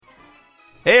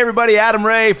Hey everybody, Adam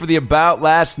Ray for the About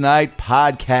Last Night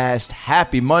podcast.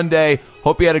 Happy Monday.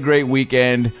 Hope you had a great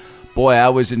weekend. Boy, I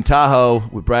was in Tahoe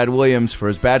with Brad Williams for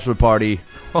his bachelor party.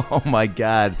 Oh my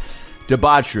God.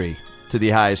 Debauchery to the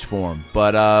highest form.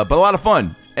 But a lot of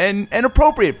fun and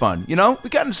appropriate fun. You know, we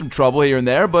got in some trouble here and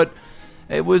there, but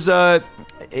it was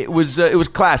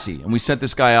classy, and we sent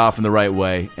this guy off in the right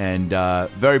way, and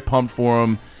very pumped for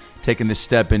him taking this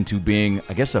step into being,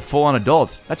 I guess, a full-on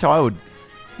adult. That's how I would,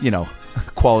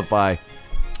 qualify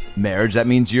marriage. That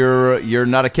means you're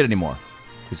not a kid anymore,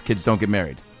 because kids don't get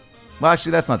married. Well,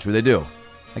 actually, that's not true. They do.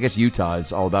 I guess Utah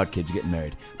is all about kids getting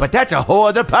married. But that's a whole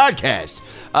other podcast.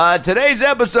 Today's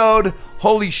episode,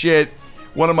 holy shit,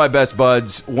 one of my best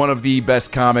buds, one of the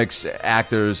best comics,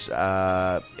 actors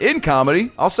in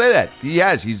comedy. I'll say that. He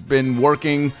has. He's been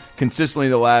working consistently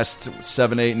the last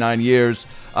 7, 8, 9 years.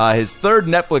 His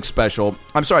third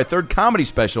comedy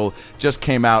special just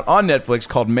came out on Netflix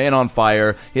called Man on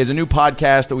Fire. He has a new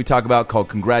podcast that we talk about called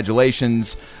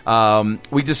Congratulations.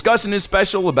 We discuss in his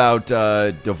special about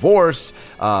divorce,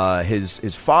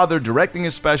 his father directing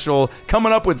his special,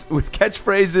 coming up with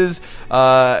catchphrases,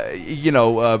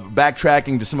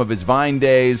 backtracking to some of his Vine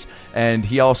days, and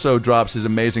he also drops his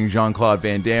amazing Jean-Claude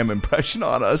Van Damme impression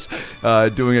on us,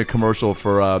 doing a commercial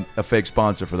for a fake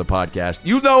sponsor for the podcast.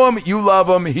 You know him, you love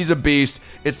him. He's a beast.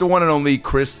 It's the one and only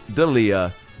Chris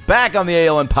D'Elia, back on the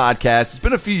ALN podcast. It's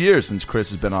been a few years since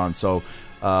Chris has been on, so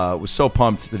was so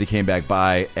pumped that he came back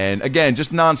by. And again,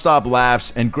 just nonstop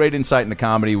laughs and great insight into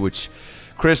comedy, which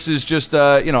Chris is just,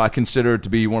 I consider to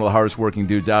be one of the hardest working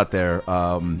dudes out there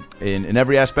in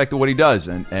every aspect of what he does.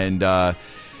 And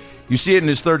you see it in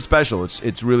his third special.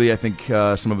 It's really, I think,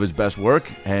 some of his best work,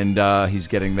 and he's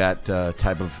getting that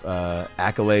type of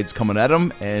accolades coming at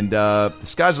him, and the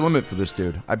sky's the limit for this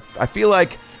dude. I feel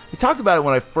like, we talked about it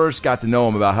when I first got to know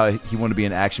him, about how he wanted to be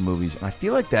in action movies, and I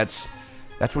feel like that's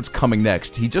what's coming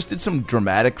next. He just did some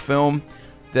dramatic film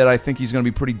that I think he's going to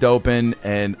be pretty dope in,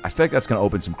 and I feel like that's going to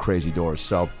open some crazy doors.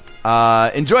 So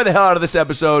enjoy the hell out of this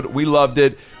episode. We loved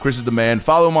it. Chris is the man.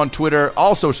 Follow him on Twitter,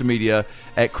 all social media,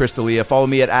 at Chris D'Elia. Follow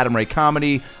me at Adam Ray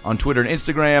Comedy on Twitter and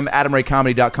Instagram,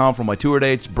 AdamRayComedy.com for my tour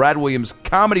dates,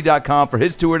 BradWilliamsComedy.com for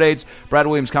his tour dates, Brad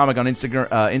Williams Comic on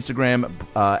Instagram,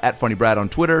 at Funny Brad on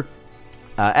Twitter,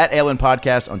 at ALN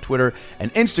Podcast on Twitter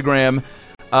and Instagram.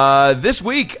 This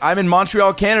week, I'm in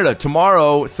Montreal, Canada.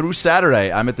 Tomorrow through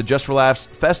Saturday, I'm at the Just for Laughs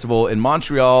Festival in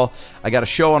Montreal. I got a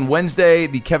show on Wednesday,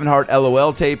 the Kevin Hart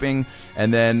LOL taping,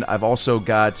 and then I've also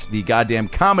got the goddamn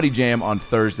Comedy Jam on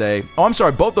Thursday. Oh, I'm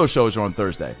sorry, both those shows are on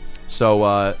Thursday.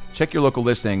 So check your local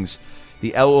listings.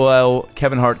 The LOL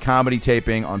Kevin Hart comedy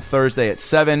taping on Thursday at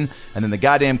 7, and then the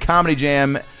goddamn Comedy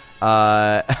Jam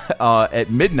at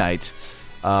midnight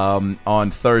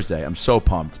on Thursday. I'm so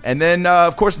pumped. And then,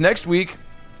 of course, next week,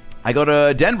 I go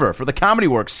to Denver for the Comedy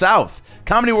Works South.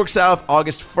 Comedy Works South,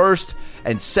 August 1st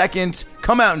and 2nd.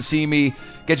 Come out and see me.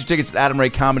 Get your tickets at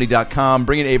AdamRayComedy.com.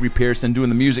 Bring in Avery Pearson, doing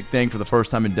the music thing for the first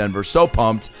time in Denver. So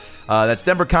pumped. That's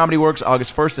Denver Comedy Works,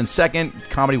 August 1st and 2nd.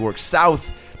 Comedy Works South,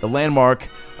 the landmark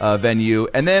venue.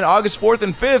 And then August 4th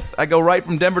and 5th, I go right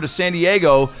from Denver to San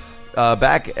Diego,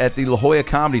 back at the La Jolla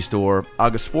Comedy Store,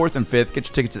 August 4th and 5th. Get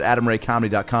your tickets at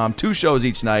AdamRayComedy.com. 2 shows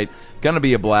each night. Gonna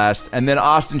be a blast. And then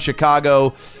Austin,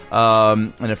 Chicago,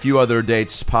 and a few other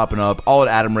dates popping up, all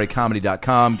at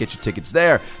AdamRayComedy.com. Get your tickets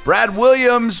there. Brad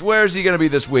Williams, where is he gonna be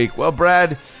this week? Well,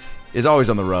 Brad is always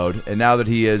on the road, and now that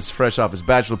he is fresh off his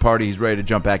bachelor party, he's ready to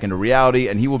jump back into reality,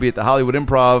 and he will be at the Hollywood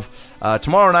Improv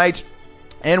tomorrow night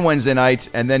and Wednesday night,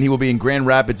 and then he will be in Grand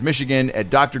Rapids, Michigan at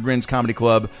Dr. Grin's Comedy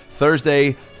Club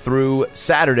Thursday through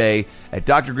Saturday at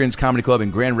Dr. Grin's Comedy Club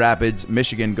in Grand Rapids,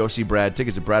 Michigan. Go see Brad.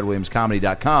 Tickets at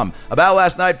BradWilliamsComedy.com. About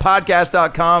Last Night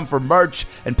Podcast.com for merch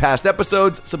and past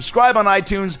episodes. Subscribe on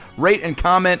iTunes. Rate and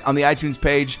comment on the iTunes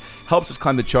page. Helps us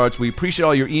climb the charts. We appreciate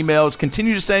all your emails.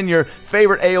 Continue to send your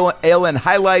favorite ALN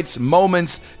highlights,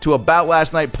 moments to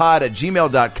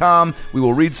aboutlastnightpod@gmail.com. We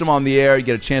will read some on the air. You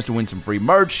get a chance to win some free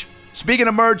merch. Speaking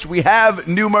of merch, we have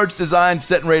new merch designs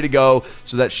set and ready to go.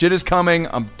 So that shit is coming.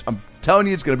 I'm telling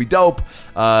you, it's going to be dope.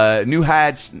 New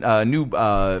hats, new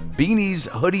beanies,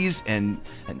 hoodies, and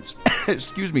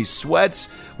excuse me, sweats,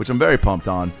 which I'm very pumped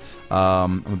on.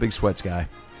 I'm a big sweats guy,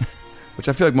 which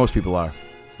I feel like most people are.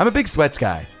 I'm a big sweats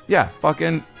guy. Yeah,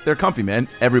 fucking, they're comfy, man.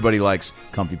 Everybody likes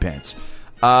comfy pants.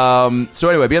 So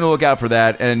anyway, be on the lookout for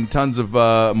that, and tons of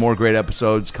more great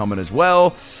episodes coming as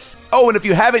well. Oh, and if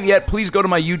you haven't yet, please go to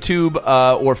my YouTube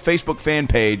or Facebook fan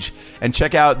page and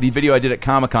check out the video I did at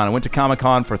Comic-Con. I went to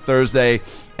Comic-Con for Thursday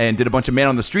and did a bunch of Man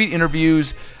on the Street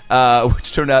interviews,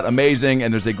 which turned out amazing.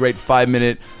 And there's a great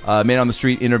 5-minute Man on the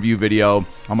Street interview video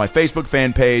on my Facebook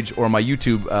fan page or my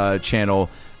YouTube channel.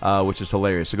 which is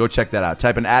hilarious. So go check that out.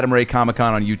 Type in Adam Ray Comic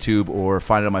Con on YouTube or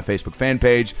find it on my Facebook fan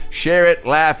page. Share it,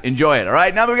 laugh, enjoy it. All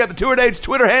right, now that we got the tour dates,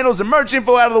 Twitter handles, and merch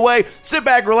info out of the way, sit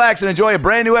back, relax, and enjoy a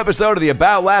brand new episode of the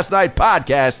About Last Night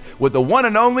podcast with the one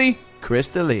and only Chris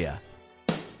D'Elia.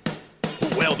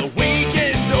 Well, the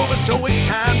weekend's over, so it's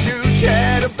time to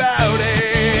chat about it.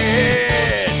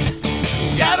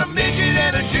 Got a midget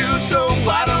and a Jew, so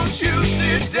why don't you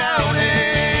sit down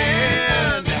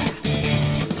and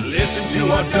listen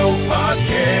to our dope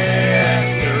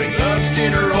podcast during lunch,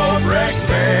 dinner, or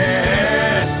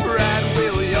breakfast. Brad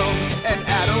Williams and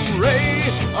Adam Ray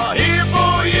are here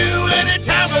for you any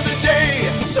time of the day.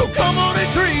 So come on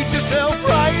and treat yourself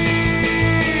right.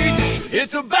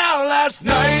 It's About Last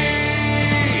Night.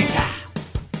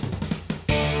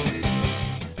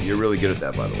 You're really good at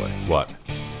that, by the way. What?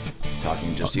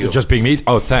 Talking just you. Just being me?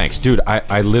 Oh, thanks. Dude,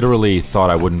 I literally thought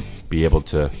I wouldn't be able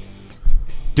to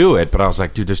do it, but I was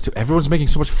like, dude, everyone's making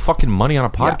so much fucking money on a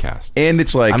podcast. Yeah. And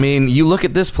it's like... I mean, you look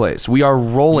at this place. We are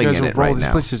rolling in it right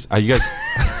now. This place is, you guys,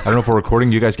 I don't know if we're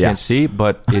recording. You guys can't see,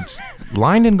 but it's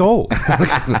lined in gold.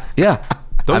 Yeah.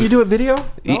 Don't you do a video?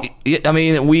 No? I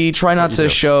mean, we try not to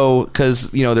show,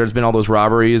 because, there's been all those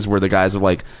robberies where the guys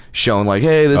have, shown,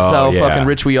 hey, this is how fucking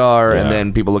rich we are, and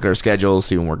then people look at our schedules,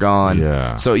 see when we're gone.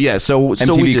 Yeah. So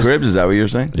MTV we just, Cribs, is that what you're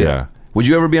saying? Yeah. Would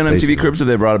you ever be on MTV Basically. Cribs if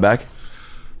they brought it back?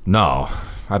 No.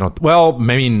 I don't. Well, I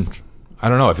mean, I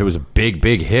don't know. If it was a big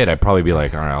hit, I'd probably be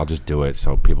like, all right, I'll just do it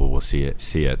so people will see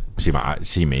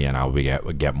me, and I'll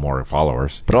get more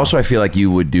followers. But also, I feel like you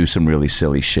would do some really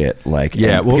silly shit,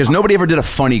 because well, nobody ever did a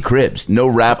funny Cribs. No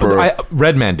rapper.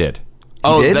 Redman did.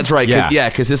 Oh, did? that's right.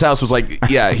 Because his house was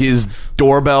his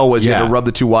doorbell was you had to rub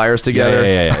the two wires together.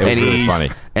 Yeah. It was and really funny.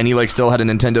 And he still had a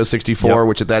Nintendo 64,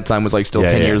 which at that time was still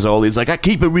 10 years old. He's like, I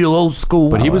keep it real old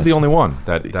school. But he was the only one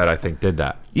that I think did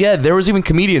that. Yeah, there was even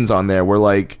comedians on there where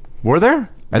Were there?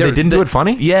 And they didn't do it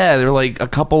funny? Yeah, there were a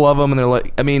couple of them, and they're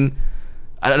I mean,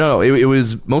 I don't know. It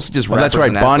was mostly just rappers. That's right.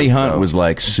 And Bonnie athletes, Hunt though.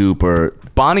 was super.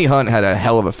 Bonnie Hunt had a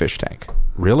hell of a fish tank.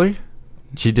 Really?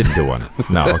 She didn't do one.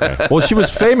 No, okay. Well, she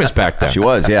was famous back then. She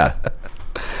was, yeah.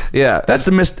 Yeah, That's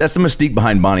the mystique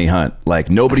behind Bonnie Hunt.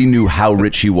 Nobody knew how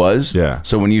rich she was. Yeah.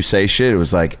 So when you say shit, it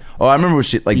was I remember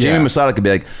when Jamie Masada could be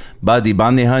like, "Buddy,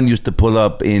 Bonnie Hunt used to pull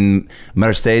up in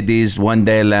Mercedes one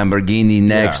day, Lamborghini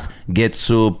next, get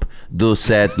soup, do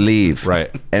set, leave."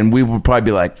 Right. And we would probably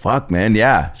be like, "Fuck, man,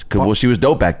 yeah." Well, she was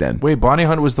dope back then. Wait, Bonnie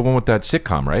Hunt was the one with that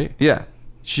sitcom, right? yeah.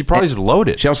 She probably is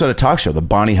loaded. She also had a talk show, the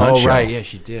Bonnie Hunt Show. Oh, right. Yeah,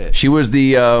 she did. She was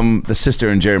the sister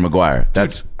in Jerry Maguire.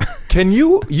 That's Can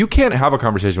you can't have a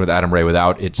conversation with Adam Ray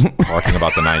without it talking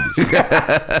about the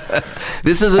 90s.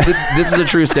 This is a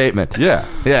true statement. Yeah.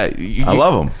 Yeah. I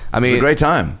love them. I mean, it's a great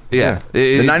time. Yeah.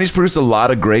 The 90s produced a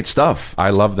lot of great stuff. I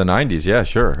love the 90s. Yeah,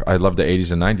 sure. I love the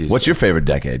 80s and 90s. What's your favorite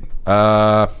decade?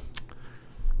 Like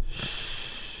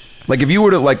if you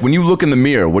were to when you look in the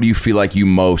mirror, what do you feel like you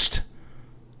most?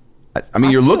 I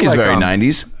mean, your look is very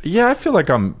 90s. Yeah, I feel like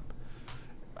I'm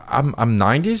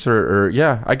 90s or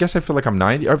yeah, I guess I feel like I'm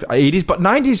 90s or 80s, but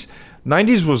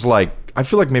 90s was I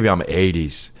feel like maybe I'm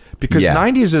 80s because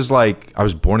 90s is I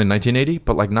was born in 1980,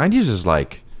 but 90s is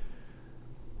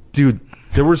dude,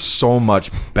 there was so much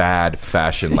bad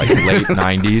fashion late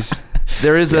 90s.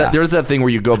 There's that thing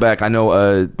where you go back. I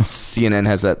know CNN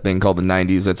has that thing called the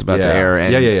 90s that's about to air,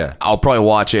 and yeah. I'll probably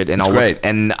watch it, and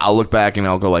It's I'll look back and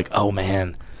I'll go oh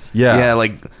man, yeah,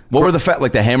 what were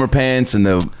the hammer pants and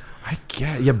the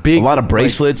big a lot of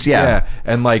bracelets,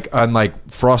 and on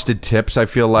frosted tips. I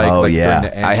feel like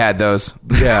I had those.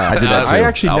 Yeah, I did that too. I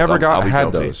actually never I'll be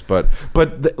had guilty. those, but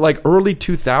early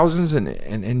 2000s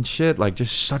and shit,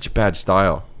 just such bad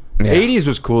style. Yeah. 80s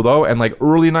was cool though, and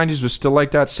early 90s was still like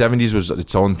that. 70s was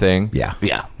its own thing. Yeah.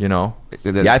 You know.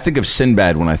 Yeah, I think of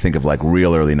Sinbad when I think of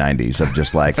real early 90s of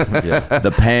just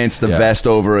the pants, the vest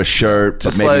over a shirt,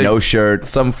 Just but maybe no shirt,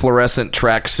 some fluorescent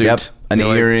tracksuit. Yep, an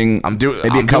earring.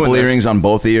 Maybe a couple earrings on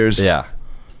both ears. Yeah.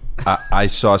 I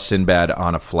saw Sinbad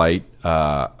on a flight.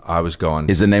 I was going.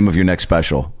 Is the name of your next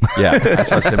special? Yeah, I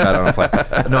saw Sinbad on a flight.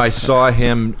 No, I saw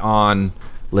him on.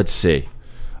 Let's see.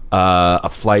 A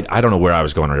flight. I don't know where I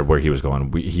was going or where he was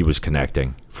going. He was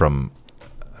connecting from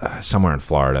somewhere in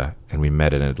Florida, and we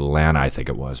met in Atlanta, I think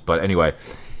it was. But anyway,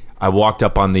 I walked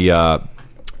up on the.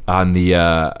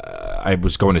 I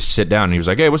was going to sit down, and he was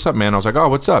like, "Hey, what's up, man?" I was like, "Oh,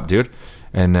 what's up, dude?"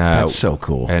 And that's so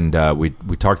cool. And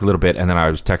we talked a little bit, and then I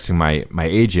was texting my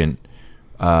agent,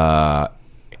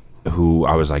 who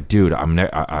I was like, dude, I'm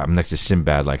next to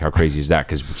Sinbad. Like, how crazy is that?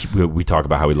 Because we talk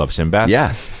about how we love Sinbad.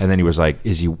 Yeah. And then he was like,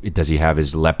 does he have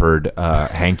his leopard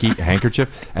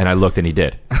handkerchief? And I looked, and he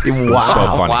did. It was so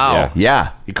funny. Wow.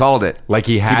 Yeah. He called it. Like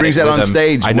he brings it that with on him.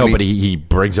 stage. I know, but he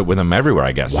brings it with him everywhere,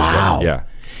 I guess. Wow. Yeah.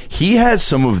 He has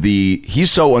some of the.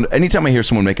 He's so. Anytime I hear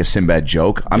someone make a Sinbad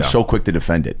joke, I'm so quick to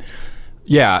defend it.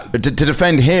 Yeah. But to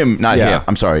defend him, not him.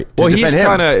 I'm sorry. Well, to he's defend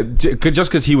kind of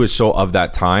just because he was so of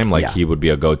that time. Like he would be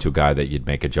a go-to guy that you'd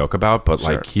make a joke about. But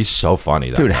like he's so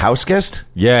funny, dude. House guest.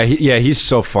 Yeah, he's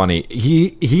so funny.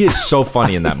 He is so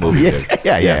funny in that movie. Dude.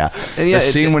 Yeah. And the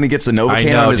scene when he gets the Novocaine I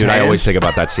know, on his dude. hand. I always think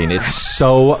about that scene. It's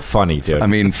so funny, dude. I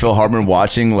mean, Phil Hartman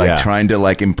watching, trying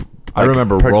to I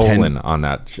remember rolling on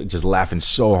that, just laughing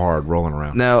so hard, rolling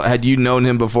around. Now, had you known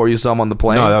him before you saw him on the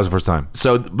plane? No, that was the first time.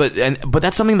 So, but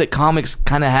that's something that comics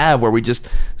kind of have, where we just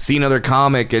see another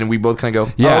comic and we both kind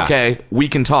of go, oh, okay, we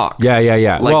can talk. Yeah.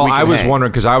 Like, well, I was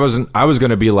wondering because I was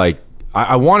going to be like,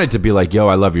 I wanted to be like, yo,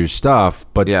 I love your stuff,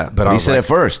 but he said it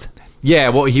first. Yeah,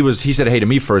 well, he said hey to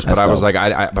me first, but I was like,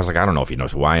 I was like, I don't know if he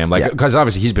knows who I am, like, because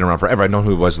obviously he's been around forever. I've known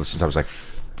who he was since I was like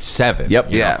 7.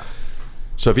 Yep. You know?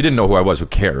 So if he didn't know who I was, who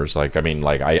cares? Like, I mean,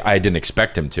 like, I didn't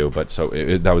expect him to, but so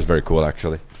that was very cool,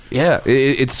 actually. Yeah,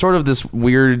 it's sort of this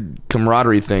weird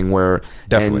camaraderie thing where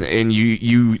and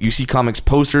you see comics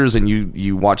posters and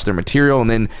you watch their material, and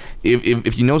then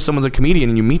if you know someone's a comedian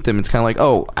and you meet them, it's kind of like,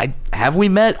 oh, have we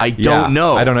met? I don't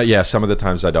know. I don't know. Yeah, some of the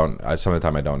times I don't. Some of the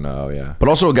time I don't know. Yeah, but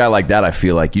also a guy like that, I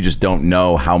feel like you just don't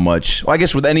know how much. Well, I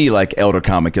guess with any like elder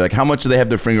comic, you're like, how much do they have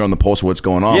their finger on the pulse of what's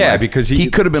going on? Yeah, like, because he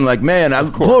could have been like, man,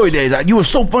 Glory Days, you were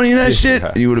so funny in that shit.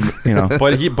 And you would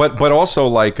have, but also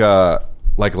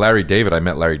like Larry David, I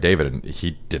met Larry David, and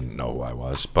he didn't know who I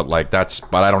was. But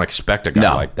but I don't expect a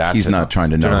guy like that. He's not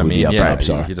trying to know who the uprights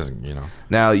are. He doesn't,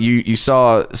 Now you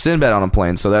saw Sinbad on a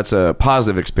plane, so that's a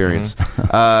positive experience.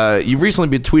 Mm-hmm. You've recently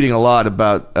been tweeting a lot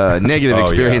about negative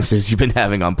experiences you've been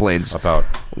having on planes. About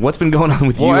what's been going on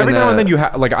with you? Well, every now and then you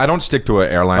I don't stick to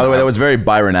an airline. By the way, that was very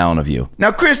Byron Allen of you.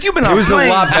 Now, Chris, you've been on planes. It was a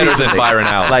lot better than Byron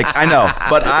Allen. Like, I know,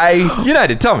 but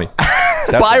United, tell me.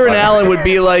 Byron Allen would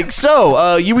be like,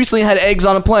 so you recently had eggs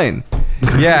on a plane.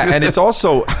 Yeah, and it's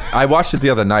also, I watched it the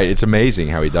other night. It's amazing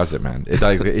how he does it, man.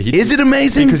 Is it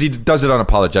amazing? Because he does it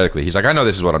unapologetically. He's like, I know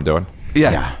this is what I'm doing.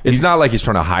 Yeah. It's not like he's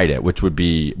trying to hide it, which would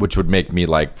make me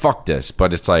like, fuck this.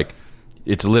 But it's like,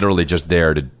 it's literally just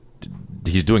there to,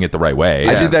 he's doing it the right way.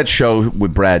 I did that show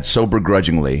with Brad so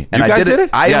begrudgingly. And you guys did it?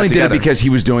 I only did it because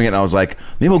he was doing it, and I was like,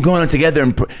 maybe we'll go on it together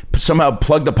and somehow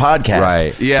plug the podcast.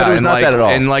 Right. Yeah. But it was not that at all.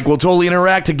 And we'll totally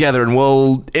interact together, and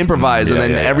we'll improvise. And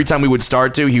then every time we would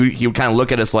start to, he would kind of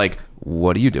look at us like,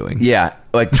 what are you doing? Yeah.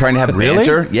 Like trying to have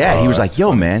banter. Yeah. He was like,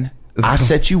 yo, man, I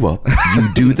set you up.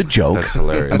 You do the joke. That's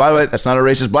hilarious. And by the way, that's not a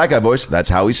racist black guy voice. That's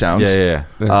how he sounds. Yeah.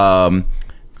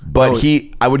 But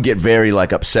I would get very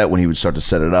upset when he would start to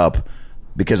set it up,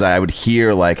 because I would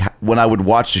hear when I would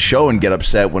watch the show and get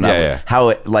upset when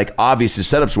how obvious his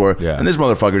setups were. Yeah. And this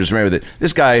motherfucker just ran with it.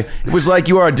 This guy, it was like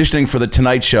you were auditioning for the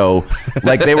Tonight Show,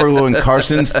 like they were doing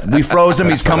Carson's. We froze him.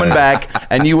 He's coming back,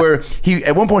 and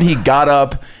at one point he got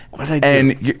up.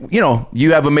 And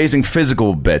you have amazing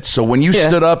physical bits. So when you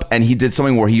stood up and he did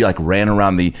something where he ran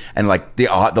around the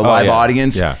live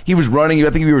audience, he was running. I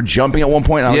think we were jumping at one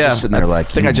point. And I was just sitting there I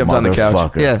think I jumped on the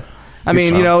couch. Yeah, I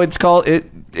mean, it's called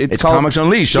It's called Comics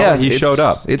Unleashed. Yeah, he showed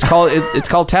up. It's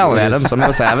called talent, Adam. Some of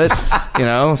us have it.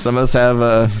 Some of us have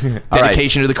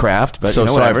dedication to the craft. But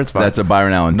whatever. It's fine. That's a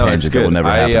Byron Allen tangent that will never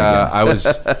happen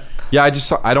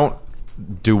again. I don't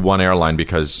do one airline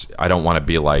because I don't want to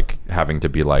be having to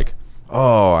be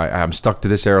oh, I'm stuck to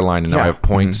this airline and now I have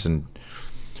points, and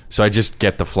so I just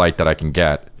get the flight that I can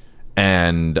get,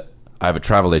 and I have a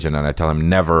travel agent and I tell him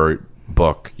never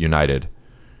book United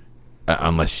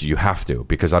unless you have to,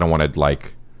 because I don't want to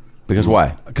Because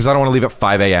why? Because I don't want to leave at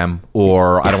 5 a.m.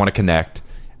 or I don't want to connect.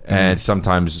 And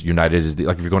sometimes United is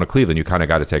if you're going to Cleveland, you kind of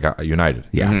got to take United.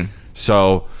 Yeah. Mm-hmm.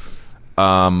 So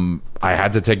I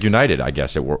had to take United, I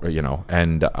guess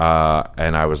and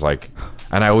I was like,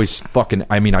 and I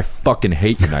fucking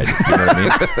hate United. You know what I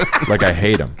mean? I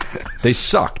hate them. They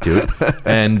suck, dude.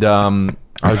 And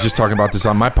I was just talking about this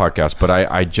on my podcast, but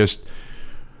I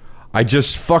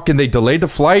just fucking, they delayed the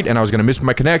flight and I was going to miss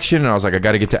my connection, and I was like, I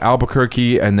got to get to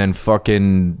Albuquerque, and then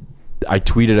fucking I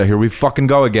tweeted, here we fucking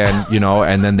go again,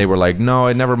 and then they were like,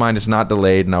 no, never mind, it's not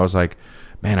delayed, and I was like,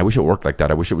 Man, I wish it worked like that.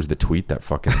 I wish it was the tweet that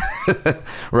fucking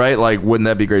right. Like, wouldn't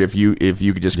that be great if you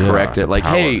could just correct it? Like,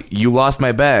 power. Hey, you lost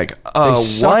my bag.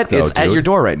 suck, What? though, It's at dude. your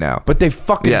door right now. But they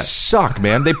fucking suck,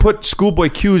 man. They put Schoolboy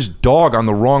Q's dog on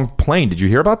the wrong plane. Did you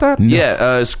hear about that?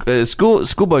 Yeah,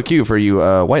 Schoolboy Q for you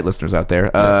white listeners out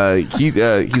there. He's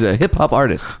a hip hop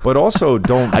artist. But also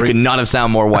don't. I could not have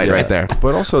sound more white right there.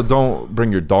 But also don't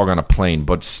bring your dog on a plane.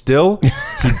 But still,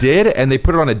 he did, and they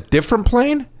put it on a different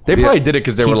plane. They probably did it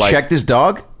because they He were like, checked his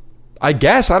dog? I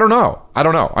guess. I don't know.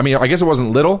 I mean, I guess it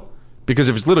wasn't little, because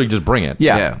if it's little, you just bring it.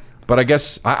 Yeah. But I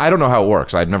guess I don't know how it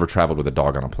works. I've never traveled with a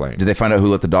dog on a plane. Did they find out who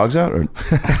let the dogs out? Or?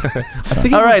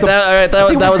 All right,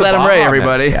 that was Adam Ray,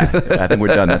 everybody. I think we're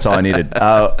done. That's all I needed.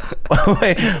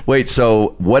 Wait.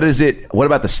 So what is it? What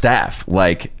about the staff?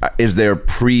 Like, is there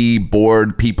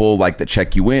pre-board people like that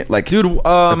check you in? Like, Dude,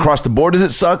 across the board, does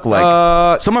it suck?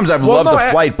 Like, sometimes I've loved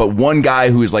a flight, but one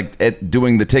guy who's like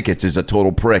doing the tickets is a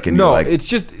total prick. And No, you're like, it's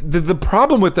just the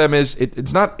problem with them is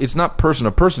it's not person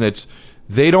to person. It's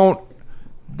they don't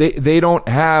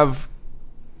have,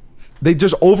 they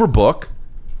just overbook,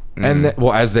 and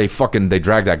as they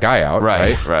drag that guy out,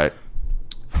 Right.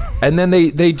 and then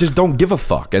they just don't give a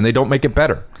fuck, and they don't make it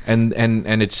better, and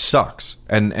it sucks,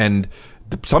 and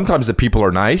sometimes the people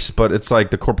are nice, but it's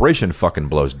like the corporation fucking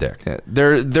blows dick. Yeah.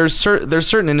 There's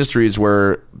certain industries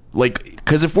where, like,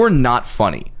 because if we're not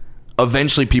funny,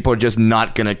 eventually people are just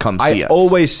not gonna come see I us.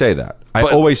 always say that.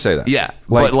 Yeah,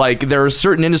 but like there are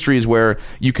certain industries where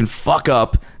you can fuck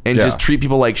up and just treat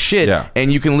people like shit,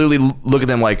 and you can literally look at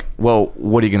them like, well,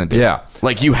 what are you gonna do? Yeah.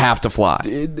 Like, you have to fly.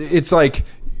 It's like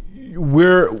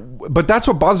but that's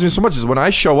what bothers me so much is when I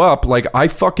show up, like, I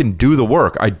fucking do the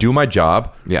work. I do my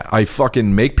job. Yeah. I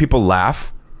fucking make people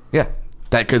laugh. Yeah,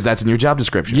 because that's in your job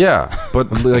description. Yeah,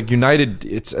 but like United,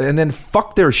 and then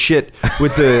fuck their shit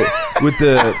with the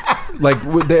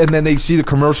and then they see the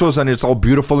commercials and it's all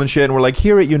beautiful and shit, and we're like,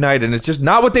 here at United, and it's just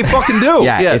not what they fucking do.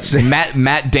 Yeah. It's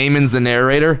Matt Damon's the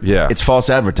narrator. Yeah, it's false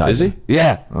advertising. Is he?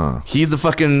 Yeah, he's the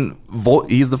fucking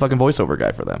voiceover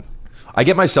guy for them. I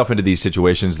get myself into these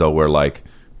situations though where, like,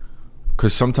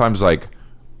 because sometimes, like,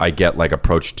 I get like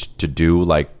approached to do,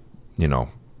 like, you know,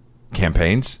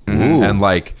 campaigns, and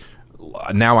like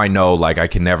now I know, like, I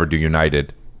can never do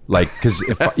United, like, because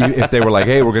if they were like,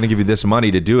 hey, we're gonna give you this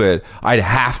money to do it, I'd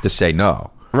have to say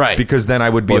no, right? Because then I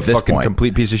would be a fucking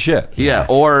complete piece of shit. Yeah,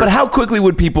 but how quickly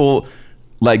would people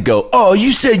like go, oh,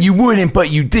 you said you wouldn't, but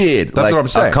you did? That's like, what I'm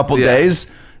saying. A couple days.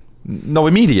 No,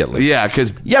 immediately. Yeah,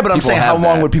 because but I'm saying, how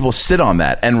long would people sit on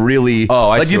that and really? Oh,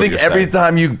 I like, see you what think you're every saying.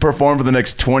 time you perform for the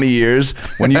next 20 years,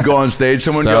 when you go on stage,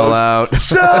 someone Sell goes, out.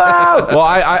 "Sell out!"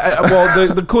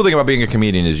 Well, the cool thing about being a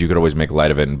comedian is you could always make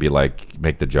light of it and be like,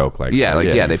 make the joke, like, they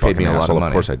you paid me a lot of asshole. money.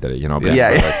 Of course I did it, you know. But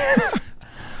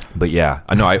but yeah,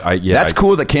 I know. That's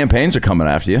cool that campaigns are coming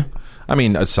after you. I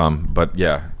mean, some, but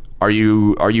yeah. Are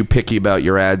you picky about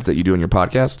your ads that you do in your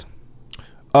podcast?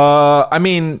 I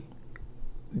mean,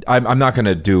 I'm not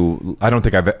gonna do. I don't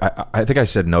think I think I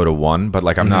said no to one, but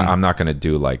like I'm not gonna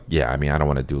do like. Yeah, I mean, I don't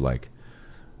want to do like.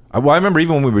 Well, I remember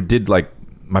even when we did like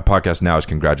my podcast now is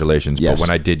Congratulations, Yes. but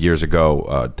when I did years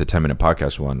ago the 10-minute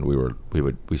podcast one,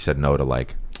 we said no to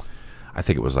like, I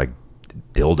think it was like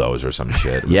dildos or some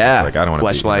shit. Yeah. Like I don't want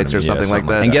Fleshlights or something like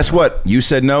that. And guess what? You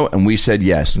said no, and we said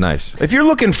yes. Nice. If you're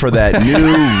looking for that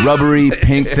new rubbery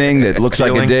pink thing that looks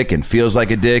like a Feeling. dick and feels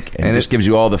like a dick and just gives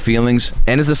you all the feelings,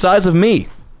 And it's the size of me.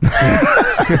 a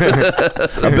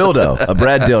dildo, a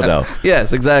Brad dildo,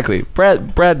 Yes, exactly.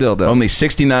 Brad dildo. only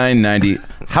 $69.90.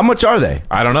 How much are they?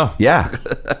 I don't know. Yeah,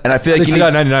 and I feel like you need,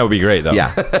 $69.99 would be great though.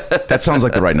 yeah, that sounds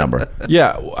like the right number.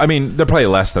 Yeah, I mean they're probably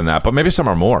less than that, but maybe some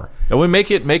are more. And we make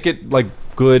it like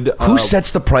good. Who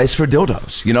sets the price for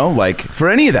dildos? You know, like for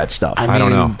any of that stuff. I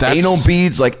don't know. Anal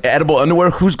beads, like edible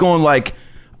underwear. Who's going like,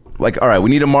 all right, we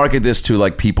need to market this to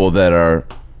like people that are.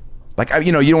 Like,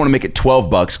 you know, you don't want to make it $12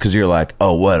 because you're like,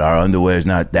 oh, what? Our underwear is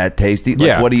not that tasty. Like,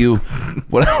 Yeah. what do you,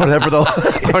 whatever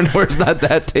the underwear's not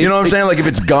that tasty. You know what I'm saying? Like, if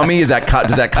it's gummy, does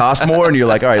that cost more? And you're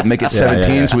like, all right, make it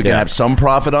 17 so we can have some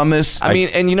profit on this. I mean,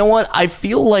 and you know what? I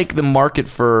feel like the market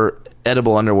for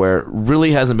edible underwear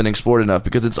really hasn't been explored enough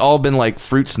because it's all been like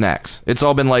fruit snacks. It's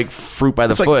all been like fruit by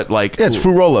the foot. Like, yeah, it's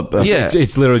fruit roll up. Yeah.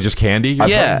 It's literally just candy.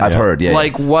 I've heard. Yeah.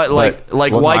 Like what? Like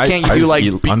Well, why I- can't you I do just like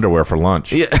eat underwear for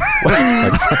lunch? Yeah.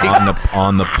 Like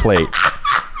on the plate.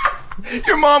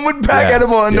 Your mom would pack Yeah.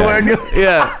 edible underwear. And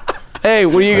Yeah. Hey,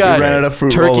 what do you got? ran out of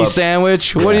fruit Turkey roll-up.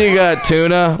 sandwich? What do you got?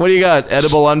 Tuna? What do you got?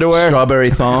 Edible underwear? Strawberry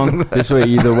thong. This way,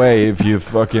 either way, if you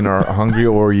fucking are hungry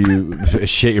or you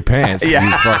shit your pants, you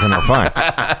fucking are fine.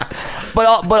 But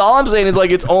all I'm saying is like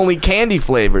it's only candy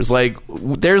flavors. Like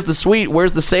there's the sweet,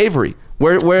 where's the savory?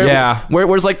 Where's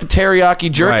like the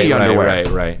teriyaki jerky underwear?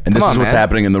 Right. And this Come is on, what's man.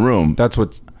 happening in the room. That's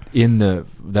what's in the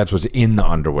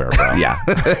underwear, bro. Yeah.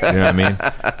 You know what I mean?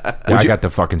 Yeah, I got the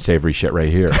fucking savory shit right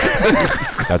here.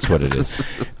 That's what it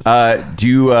is. Do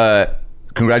you?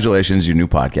 Congratulations, your new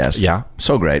podcast. Yeah.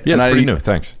 So great. Yeah, And it's pretty new.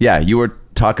 Thanks. Yeah, you were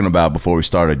talking about before we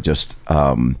started just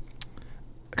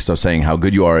because I was saying how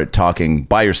good you are at talking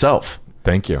by yourself.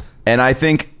 Thank you. And I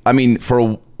think, I mean, for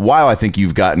a while, I think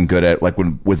you've gotten good at, like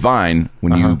with Vine,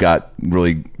 when you got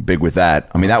really big with that.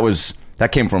 I mean,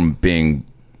 that came from being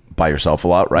by yourself a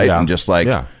lot, right? Yeah. And just like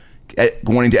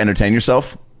wanting to entertain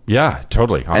yourself. Yeah,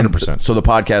 totally. 100%. So the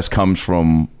podcast comes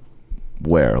from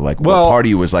where? Like, Well, what part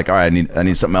of you was like, all right, I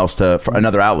need something else for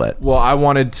another outlet. Well, I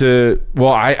wanted to.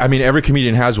 Well, I mean, every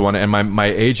comedian has one, and my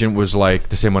agent was like,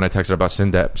 the same one I texted about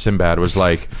Sinbad was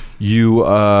like, you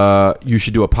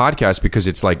should do a podcast because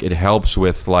it's like it helps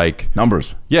with like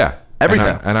Numbers. Yeah,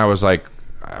 Everything. And I was like,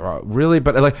 really?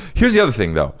 But like, here's the other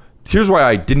thing though. Here's why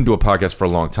I didn't do a podcast for a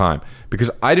long time, because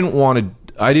I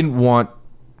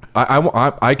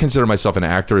consider myself an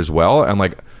actor as well, and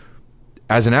like,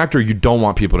 as an actor, you don't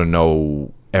want people to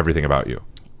know everything about you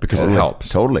because it helps.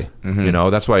 Totally. You know,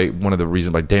 that's why one of the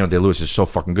reasons like Daniel Day-Lewis is so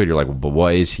fucking good. You're like, but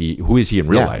what is he? Who is he in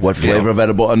real life? What flavor of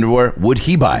edible underwear would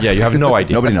he buy? Yeah, you have no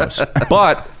idea. Nobody knows.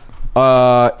 But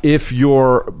if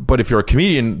you're a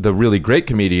comedian, the really great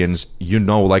comedians, you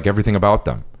know, like everything about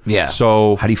them. Yeah.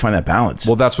 So How do you find that balance?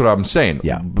 well, that's what I'm saying.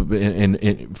 Yeah.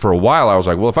 For a while, I was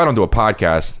like, well, if I don't do a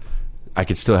podcast, I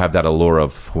could still have that allure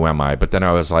of who am I. But then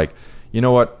I was like, you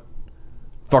know what?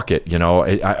 Fuck it. You know,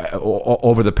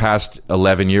 over the past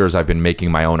 11 years, I've been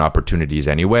making my own opportunities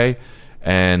anyway,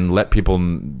 and let people.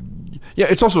 Yeah,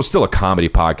 it's also still a comedy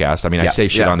podcast. I mean, I say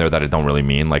shit on there that I don't really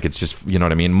mean. Like, it's just, you know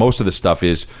what I mean? Most of the stuff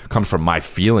comes from my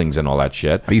feelings and all that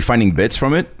shit. Are you finding bits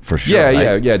from it? For sure. Yeah,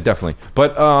 right? yeah, definitely.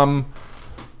 But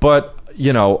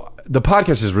you know, the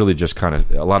podcast is really just kind of,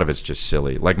 a lot of it's just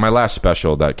silly. Like my last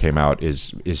special that came out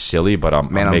is silly, but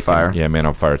I'm Man on Fire. Yeah, Man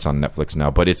on Fire. It's on Netflix now,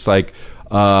 but it's like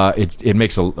it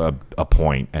makes a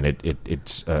point, and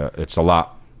it's a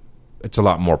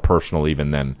lot more personal even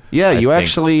than Yeah, you think.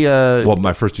 actually. Well,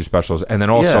 my first two specials, and then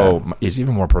also is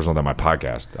even more personal than my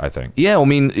podcast, I think. Yeah, I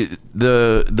mean,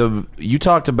 you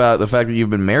talked about the fact that you've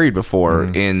been married before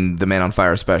in the Man on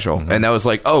Fire special, and that was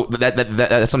like, oh,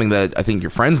 that's something that I think your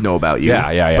friends know about you.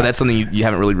 Yeah. But that's something you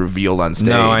haven't really revealed on stage.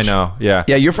 No, I know. Yeah.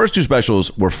 Yeah, your first two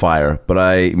specials were fire, but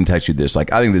I even texted you this.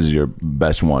 Like, I think this is your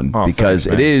best one because thanks,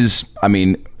 it man. is. I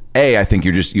mean, I think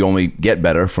you only get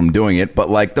better from doing it. But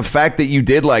like the fact that you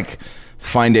did like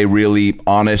find a really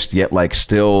honest yet like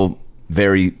still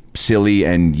very silly,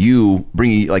 and you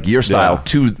bringing like your style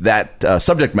to that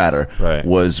subject matter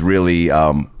was really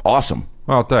awesome.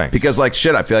 Well, thanks. Because like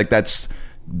shit, I feel like that's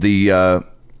the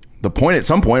point at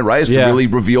some point, right? Is to really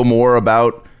reveal more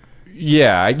about.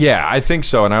 Yeah, I think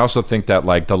so, and I also think that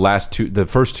like the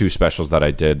first two specials that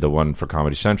I did, the one for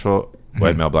Comedy Central,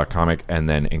 White Male Black Comic, and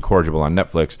then Incorrigible on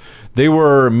Netflix, they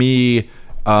were me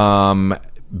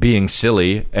being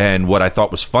silly and what I thought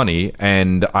was funny,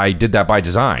 and I did that by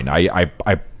design.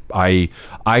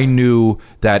 I knew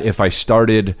that if I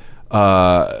started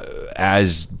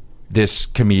as this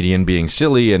comedian being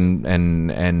silly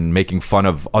and making fun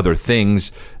of other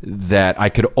things, that I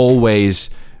could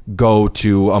always go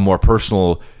to a more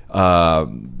personal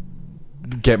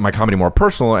get my comedy more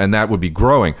personal, and that would be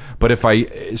growing. But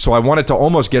so I wanted to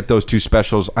almost get those two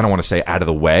specials, I don't want to say out of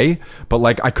the way, but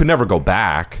like I could never go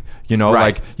back, you know,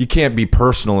 like you can't be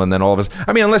personal and then all of us,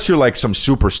 I mean, unless you're like some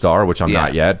superstar, which I'm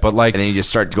not yet, but like, and then you just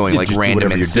start going like just do random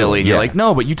whatever and you're silly, doing. and you're like,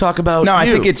 no, but you talk about No, I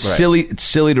you. think it's silly. It's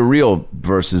silly to real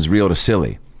versus real to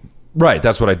silly. right,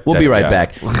 that's what We'll be right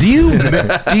back.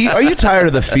 Are you tired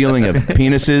of the feeling of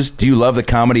penises? Do you love the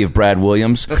comedy of Brad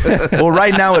Williams? Well,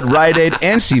 right now at Rite Aid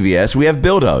and CVS, we have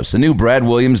Bildos, the new Brad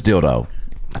Williams dildo.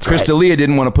 Chris D'Elia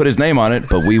didn't want to put his name on it,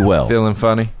 but we will. Feeling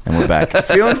funny. And we're back.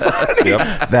 Feeling funny.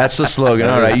 Yep. That's the slogan.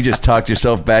 All right, you just talked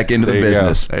yourself back into the There you go.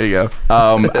 business. There you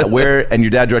go. And your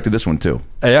dad directed this one too.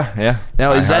 Yeah.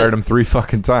 Now, I is that- hired him 3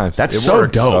 fucking times. That's It so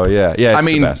works, dope. So yeah. It's I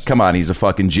mean, the best. come on, he's a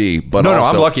fucking G. But No,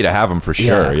 also, I'm lucky to have him for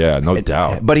sure. Yeah, no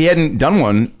doubt. But he hadn't done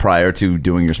one prior to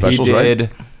doing your specials, He right? did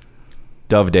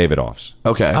Dove Davidoff's.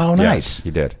 Okay. Oh, nice. Yes,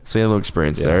 he did. So you have a little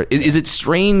experience there. Is it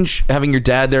strange having your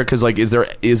dad there? Because like, is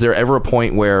there ever a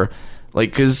point where, like,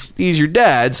 because he's your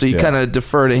dad, so you kind of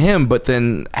defer to him. But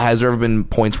then, has there ever been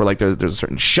points where like there's a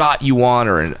certain shot you want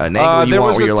or an angle you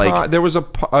want where you're like, there was a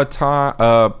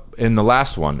time in the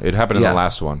last one. It happened in the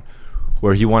last one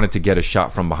where he wanted to get a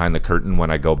shot from behind the curtain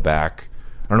when I go back.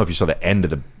 I don't know if you saw the end of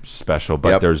the special,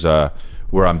 but there's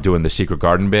where I'm doing the secret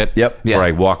garden bit. Yep. Yeah. Where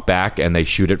I walk back and they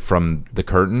shoot it from the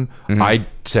curtain. I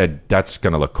said, that's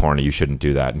going to look corny. You shouldn't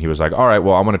do that. And he was like, all right,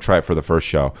 well, I'm going to try it for the first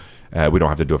show. We don't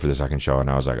have to do it for the second show. And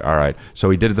I was like, all right. So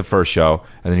he did it the first show.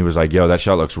 And then he was like, yo, that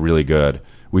shot looks really good.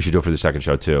 We should do it for the second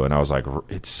show too. And I was like,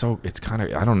 it's kind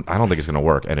of, I don't think it's going to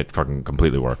work. And it fucking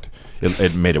completely worked.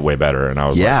 It made it way better. And I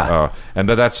was like, oh. And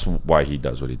that's why he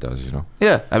does what he does, you know?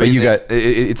 Yeah. I mean,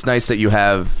 it's nice that you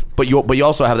have, but you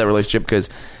also have that relationship because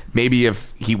maybe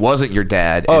if he wasn't your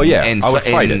dad, I would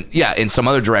fight it. Yeah, and some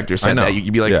other director said that,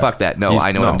 you'd be like, "Fuck that! No,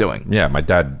 I know what I'm doing." Yeah, my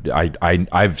dad.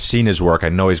 I've seen his work. I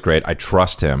know he's great. I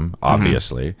trust him.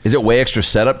 Obviously, Is it way extra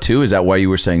setup too? Is that why you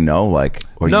were saying no? Like,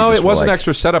 or you no, just it were wasn't like-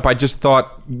 extra setup. I just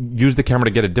thought use the camera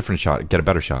to get a different shot, get a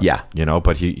better shot. Yeah. you know.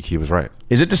 But he was right.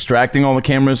 Is it distracting all the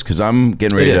cameras? Because I'm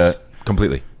getting ready It is to.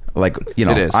 completely. Like, you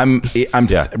know, It is. I'm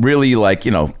Yeah. really like,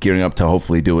 you know, gearing up to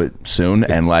hopefully do it soon,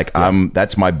 and like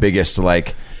that's my biggest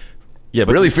like. Yeah,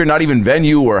 but really fear not even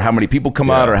venue or how many people come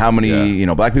out or how many you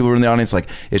know black people are in the audience. Like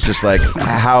it's just like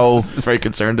how Very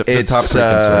concerned. it's top three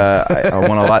I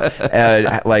won a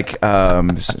lot like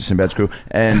Sinbad's crew,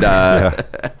 and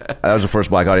that was the first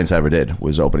black audience I ever did,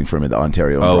 was opening for him at the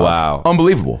Ontario Improv. Oh, wow.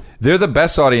 Unbelievable. they're the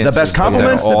best audience. The best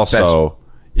compliments, the Also,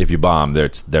 if you bomb,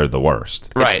 they're the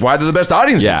worst. Right. It's why they're the best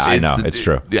audiences. Yeah, I know. It's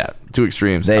true. Yeah, two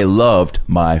extremes. They loved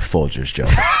my Folgers joke.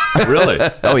 Really?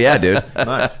 Oh yeah, dude.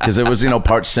 Nice. Because it was, you know,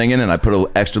 part singing, and I put an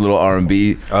extra little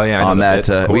R&B Oh, yeah, I know on that that.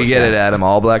 bit. Of We course, get yeah. it, Adam.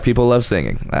 All black people love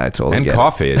singing. I totally And get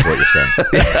coffee is what you're saying.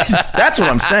 That's what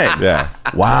I'm saying. Yeah.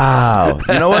 Wow.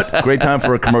 You know what? Great time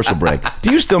for a commercial break.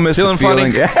 Do you still miss Feeling the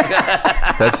feeling? funny?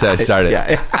 That's how I started.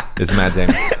 Yeah. It's Matt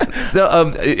Damon.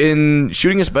 In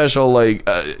shooting a special, like,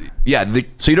 the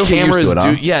So you don't get used to cameras it,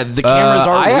 huh? Yeah, the cameras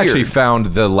are I weird. actually found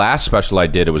the last special I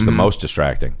did, it was the most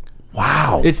distracting.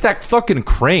 Wow. It's that fucking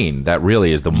crane that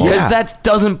really is the most. because that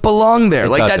doesn't belong there.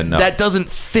 Like doesn't, no. that doesn't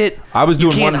fit. I was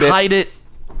doing you can't one bit- hide it.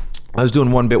 I was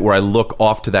doing one bit where I look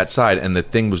off to that side, and the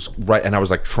thing was right, and I was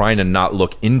like trying to not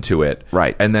look into it.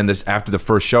 Right. And then after the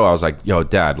first show, I was like, "Yo,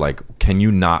 Dad, like, can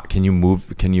you move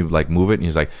it?" And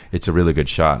he's like, "It's a really good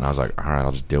shot." And I was like, "All right,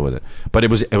 I'll just deal with it." But it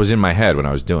was in my head when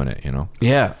I was doing it, you know.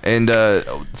 Yeah, and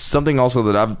something also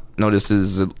that I've noticed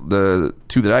is the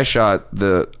two that I shot,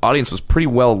 the audience was pretty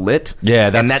well lit. Yeah,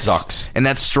 that and that's, sucks. And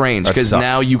that's strange That because sucks.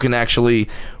 now you can actually.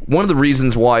 One of the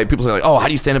reasons why people say like, "Oh, how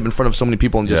do you stand up in front of so many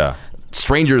people and just Yeah.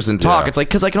 strangers and talk?" Yeah. It's like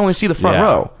because I can only see the front Yeah,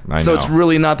 row, I so it's know.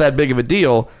 really not that big of a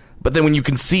deal. But then when you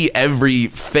can see every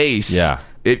face, Yeah.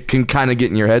 it can kind of get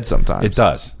in your head sometimes. It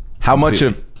does. How much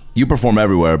of you perform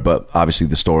everywhere, but obviously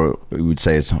the store we would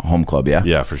say is home club, yeah?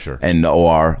 Yeah, for sure. And the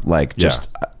OR, like just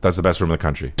That's the best room in the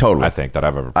country. Totally. I think that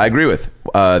I've ever. I agree with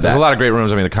There's that. a lot of great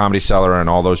rooms. I mean, the Comedy Cellar and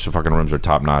all those fucking rooms are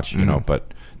top notch, you know.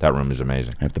 But that room is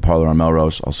amazing. I have the parlor on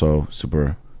Melrose, also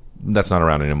super. That's not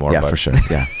around anymore. Yeah, but. for sure.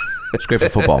 Yeah. It's great for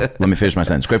football. Let me finish my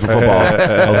sentence. Great for football.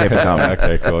 Okay for comedy.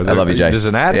 Okay, cool. I love you, Jay. Is this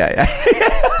an ad? Yeah.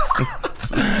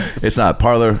 It's not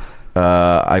parlor.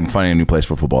 I'm finding a new place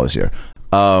for football this year.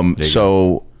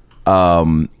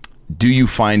 Do you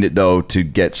find it though to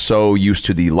get so used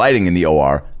to the lighting in the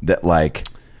OR that like?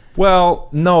 Well,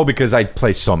 no, because I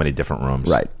play so many different rooms.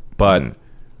 Right. But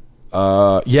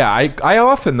I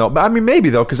often though. I mean, maybe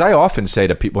though, because I often say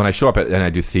to people when I show up and I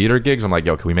do theater gigs, I'm like,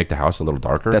 "Yo, can we make the house a little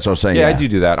darker?" That's what I'm saying, Yeah, yeah. I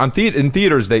do that. In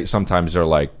theaters, they sometimes they're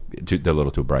like they're a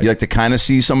little too bright. You like to kind of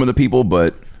see some of the people,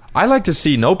 but I like to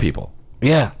see no people.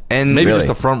 Yeah, and Maybe Really? just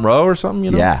the front row or something. You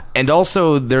know? yeah. And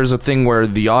also, there's a thing where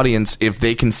the audience, if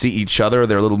they can see each other,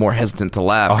 they're a little more hesitant to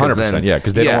laugh. 100%. Yeah,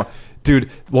 because they don't want.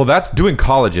 Dude, well, that's doing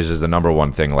colleges is the number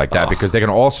one thing like that because they can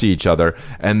all see each other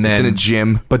and then It's in a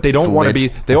gym. but they don't It's want to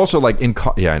lit. be. They also like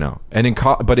yeah, I know. And in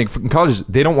colleges,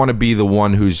 they don't want to be the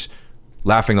one who's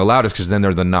laughing the loudest because then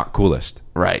they're the not coolest.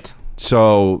 Right.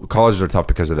 So colleges are tough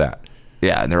because of that.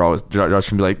 Yeah, and they're always Josh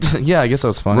can be like, yeah, I guess that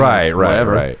was funny. Right.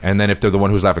 Whatever. And then if they're the one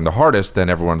who's laughing the hardest, then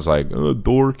everyone's like, oh,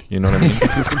 dork. You know what I mean?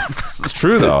 It's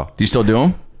true though. Do you still do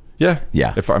them? Yeah.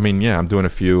 Yeah. I'm doing a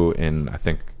few in I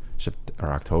think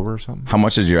October or something. How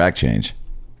much does your act change?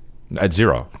 At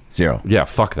 0. 0. Yeah.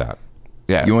 Fuck that.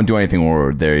 Yeah. You won't do anything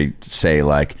where they say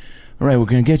like, "All right, we're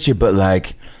gonna get you," but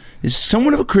like, it's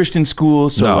somewhat of a Christian school,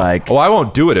 so No. like, I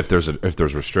won't do it if there's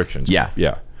restrictions. Yeah.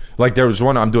 Yeah. Like there was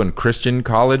one I'm doing Christian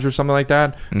college or something like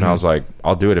that, and I was like,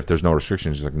 I'll do it if there's no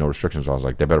restrictions. He's like, no restrictions. I was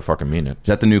like, they better fucking mean it. is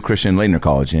that the new Christian Leitner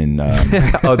College in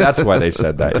Oh, that's why they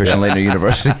said that. Christian Leitner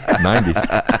University?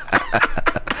 90s.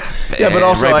 Yeah, but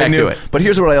also right I back knew. to it. But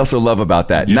here's what I also love about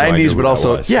that: You know I 90s, knew but what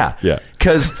also that was. yeah, Yeah.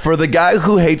 Because for the guy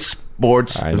who hates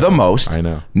sports I know. the most, I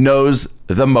know. knows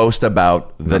the most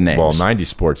about the names. Well, 90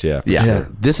 sports, yeah. Yeah,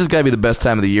 this has got to be the best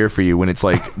time of the year for you when it's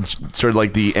like sort of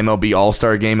like the MLB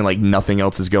All-Star game and like nothing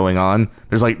else is going on.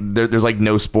 There's like there's like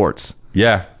no sports.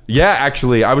 Yeah.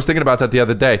 Actually, I was thinking about that the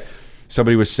other day.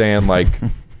 Somebody was saying like,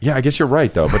 yeah, I guess you're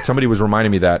right though. But somebody was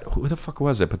reminding me that who the fuck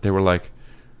was it? But they were like,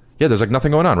 yeah, there's like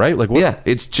nothing going on, right? Like, what? Yeah,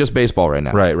 it's just baseball right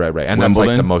now. Right. And Wimbledon, that's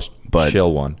like the most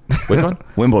chill one. Which one?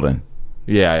 Wimbledon.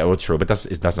 Yeah, well, true, but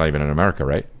that's not even in America,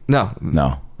 right? No.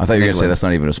 I thought you were going to say that's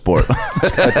not even a sport.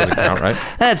 That doesn't count, right?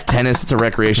 That's tennis. It's a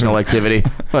recreational activity.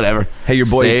 Whatever. Hey, your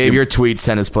boy, save your tweets,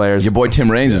 tennis players. Your boy Tim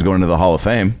Raines is going to the Hall of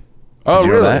Fame. Oh, Did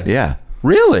you really? know that? Yeah.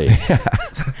 Really?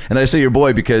 And I say your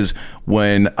boy because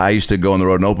when I used to go on the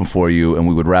road and open for you and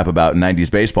we would rap about 90s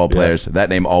baseball players, that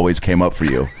name always came up for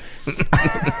you.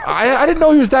 I didn't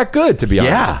know he was that good, to be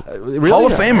honest. Really? Hall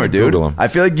of Famer, dude. Google him. I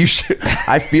feel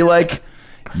like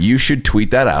you should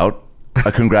tweet that out.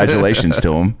 A congratulations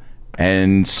to him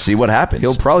and see what happens.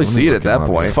 He'll probably see it at that him up.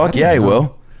 point. Fuck yeah, he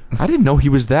will. I didn't know he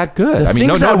was that good. The I mean,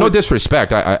 things no I would-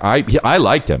 disrespect. I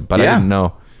liked him, but I Yeah. didn't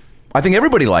know. I think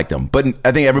everybody liked him, but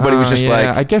I think everybody was just yeah,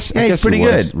 like, I guess he's pretty he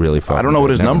was good. really fucking I don't know what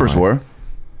his good. Never numbers mind. were.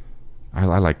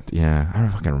 I liked. Yeah, I don't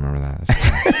fucking remember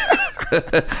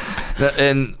that.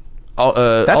 And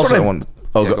That's also what I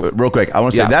want. real quick, I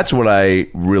want to say Yeah. that's what I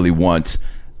really want.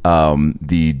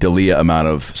 The D'Elia amount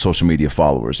of social media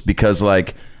followers, because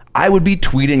like I would be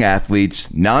tweeting athletes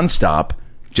nonstop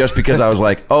just because I was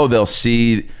like, oh, they'll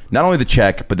see not only the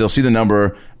check, but they'll see the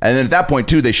number, and then at that point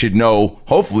too, they should know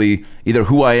hopefully either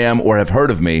who I am or have heard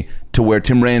of me, to where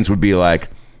Tim Raines would be like,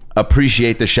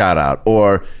 appreciate the shout out,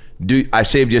 or I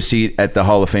saved you a seat at the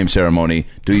Hall of Fame ceremony.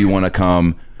 Do you want to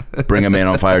come? Bring a Man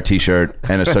on Fire t-shirt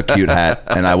and a So Cute hat,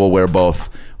 and I will wear both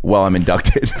while I'm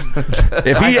inducted.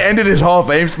 If he ended his Hall of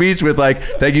Fame speech with like,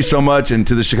 thank you so much, and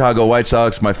to the Chicago White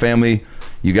Sox, my family,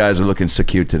 you guys are looking so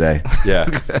cute today. Yeah,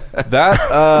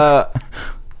 that.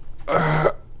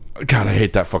 God, I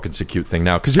hate that fucking so cute thing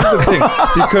now. Because here's the thing.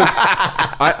 Because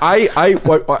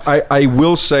I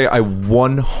will say I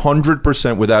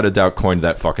 100% without a doubt coined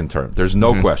that fucking term. There's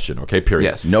no question. Okay, period.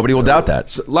 Yes. Nobody will doubt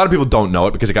that. A lot of people don't know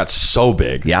it because it got so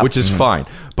big, Yep. which is fine.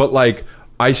 But like,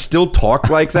 I still talk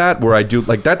like that, where I do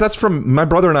like that. That's from my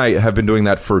brother and I have been doing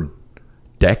that for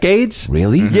decades.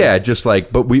 Really? Yeah, just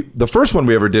like. But the first one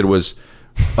we ever did was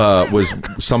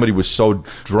somebody was so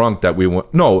drunk that we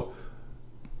went. No,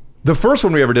 the first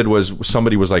one we ever did was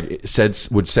somebody was like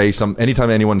would say some anytime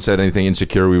anyone said anything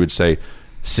insecure, we would say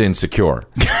sin secure.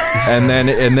 and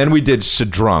then we did so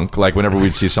drunk, like whenever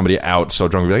we'd see somebody out so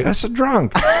drunk, we'd be like, that's so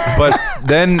drunk. But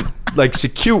then like so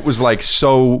cute was like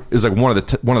so it was like one of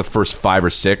the first 5 or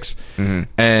 6,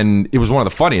 and it was one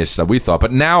of the funniest that we thought.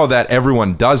 But now that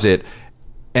everyone does it,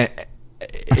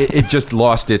 it just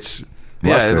lost its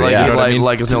luster. Like, You know what I mean?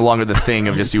 like it's no longer the thing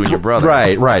of just you and your brother.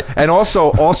 Right. And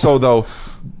also though,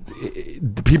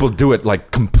 people do it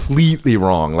like completely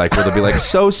wrong, like where they'll be like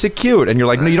so cute, and you're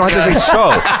like, no, you don't have to say so.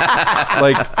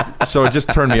 Like, so it just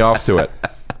turned me off to it.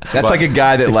 That's like a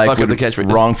guy that like fuck with would the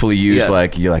catchphrase. wrongfully use Yeah.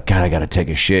 like, you're like, God, I gotta take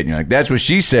a shit, and you're like, that's what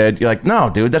she said. You're like, no,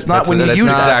 dude, that's not when you That's use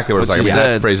not that. exactly what it's what like. I she mean, that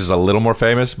said. phrase is a little more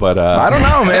famous, but I don't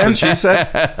know, man. what she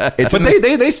said. It's But in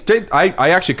the- I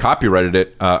actually copyrighted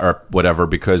it or whatever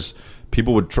because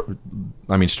people would.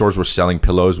 Stores were selling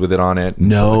pillows with it on it. and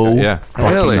No stuff like that. Yeah.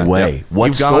 fucking Really? way. Yeah. What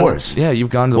You've gone- stores? You've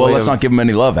gone to the Well, way let's of, not give him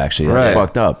any love. Actually, that's right.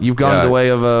 fucked up. You've gone Yeah. the way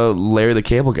of Larry the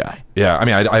Cable Guy. Yeah, I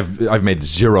mean, I've made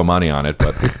zero money on it,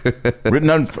 but Written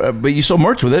on, but you sold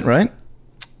merch with it, right?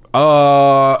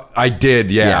 I did,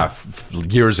 yeah, Yeah.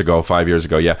 years ago, 5 years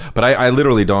ago, yeah. But I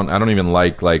literally don't. I don't even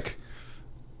like.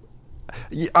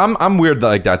 I'm weird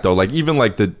like that though. Like even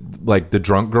like the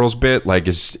drunk girls bit like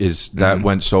is that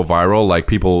went so viral. Like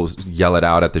people yell it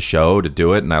out at the show to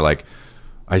do it, and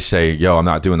I say, yo, I'm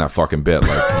not doing that fucking bit.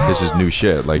 Like this is new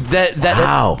shit. Like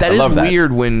Wow. that I is love that.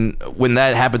 weird when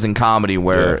that happens in comedy,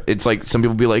 where Yeah. it's like some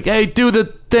people be like, hey, do the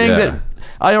thing Yeah. that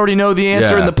I already know the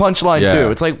answer Yeah. and the punchline Yeah.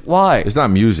 too. It's like, why? it's not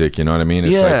music, you know what I mean?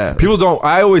 It's Yeah. like people don't.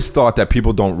 I always thought that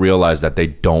people don't realize that they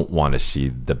don't want to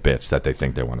see the bits that they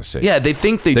think they want to see. Yeah, they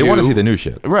think they do. they want to see the new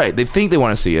shit. Right, they think they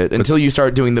want to see it until you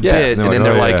start doing the Yeah, bit, they're and then like,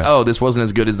 they're oh, like, yeah. "Oh, this wasn't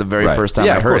as good as the very Right. first time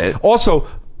Yeah, I of heard course. it." Also,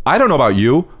 I don't know about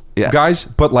you Yeah. guys,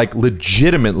 but like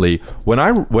legitimately, when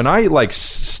I like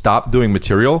stop doing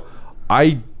material,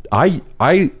 I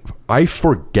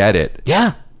forget it.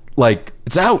 Yeah, Like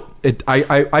it's out.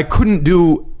 I couldn't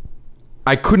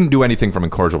do anything from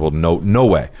Incorrigible. No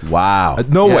way. Wow.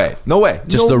 No Yeah. way. No way.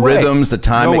 Just No the way. rhythms, the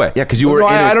timing. No way. Yeah, 'cause you were No,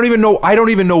 in I it. don't even know. I don't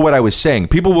even know what I was saying.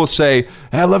 People will say,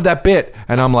 hey, "I love that bit,"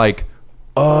 and I'm like,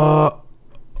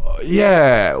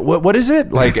 yeah. What is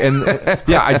it like? And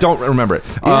yeah, I don't remember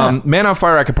it. Man on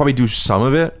Fire, I could probably do some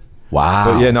of it.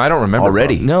 Wow. But yeah, no, I don't remember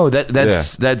already. bro. No,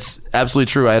 that's absolutely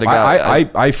true. I had a guy.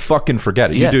 I fucking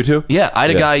forget it. Yeah. You do too? Yeah, I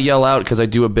had a guy yell out because I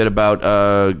do a bit about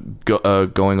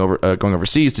going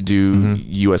overseas to do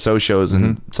USO shows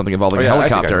and something involving a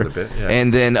helicopter. I think I did a bit, yeah.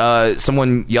 And then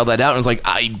someone yelled that out and was like,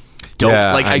 I know.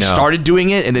 Started doing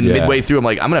it, and then midway through, I'm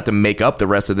like, I'm gonna have to make up the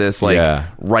rest of this,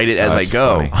 write it as I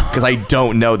go, because I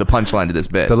don't know the punchline to this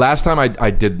bit. The last time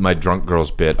I did my drunk girls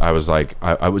bit, I was like,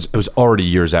 it was already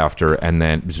years after, and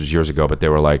then this was years ago, but they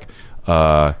were like,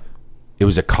 it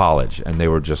was at college, and they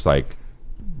were just like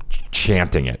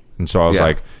chanting it, and so I was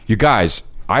like, you guys,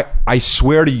 I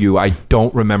swear to you, I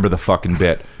don't remember the fucking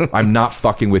bit. I'm not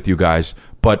fucking with you guys,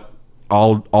 but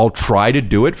I'll try to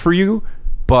do it for you,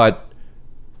 but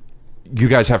you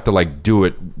guys have to like do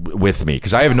it with me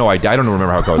because I have no idea. I don't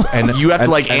remember how it goes. And you have to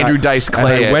like Andrew Dice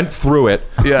Clay. And I went through it.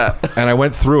 Yeah. And I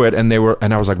went through it, and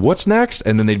I was like, "What's next?"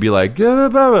 And then they'd be like, "Yeah,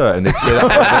 blah, blah," and they'd say that.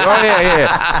 Like, oh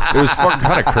yeah. It was fucking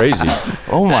kind of crazy.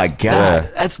 Oh my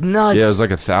god, that's nuts. Yeah, it was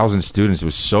like 1,000 students. It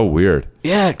was so weird.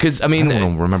 Yeah, because I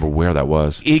don't remember where that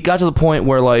was. It got to the point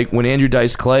where, like, when Andrew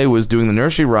Dice Clay was doing the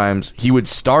nursery rhymes, he would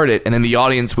start it, and then the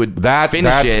audience would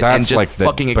finish it and just like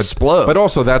fucking explode. But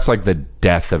also, that's like the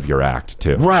death of your act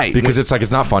too, right? Because it's like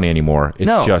it's not funny anymore.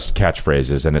 It's just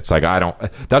catchphrases, and it's like I don't.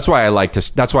 That's why I like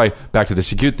to. That's why back to the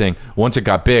cute thing. Once it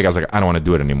got big, I was like, I don't want to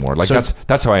do it anymore. Like so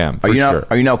that's how I am. For sure.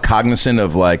 Are you now cognizant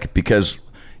of like because?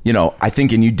 You know, I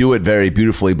think, and you do it very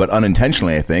beautifully, but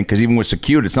unintentionally, I think, because even with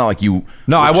Secute, it's not like you.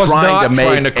 No, I was not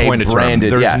trying to coin a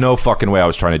branded. There's no fucking way I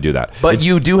was trying to do that. But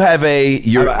you do have a.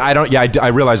 I don't. Yeah, I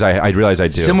realize I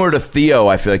do. Similar to Theo,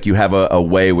 I feel like you have a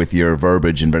way with your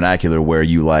verbiage and vernacular where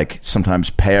you like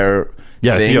sometimes pair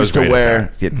things Theo's to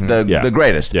where the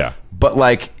greatest. Yeah. But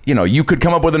like you could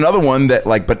come up with another one that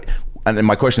like, but. And then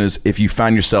my question is, if you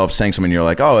find yourself saying something, you're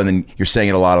like, oh, and then you're saying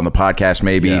it a lot on the podcast,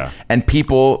 maybe, and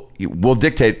people will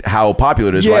dictate how popular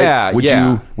it is, right?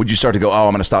 Would you start to go, oh,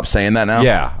 I'm going to stop saying that now?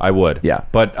 Yeah, I would. Yeah,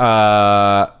 but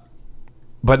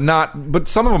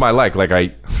some of them I like.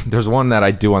 Like there's one that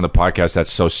I do on the podcast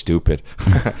that's so stupid,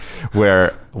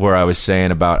 where I was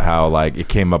saying about how like it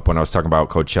came up when I was talking about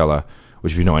Coachella.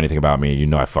 Which, if you know anything about me, you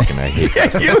know I hate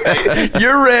that.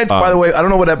 Your rant, by the way, I don't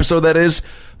know what episode that is.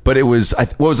 But it was,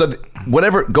 what was that?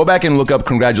 Whatever. Go back and look up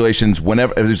congratulations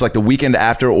whenever. It was like the weekend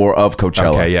after or of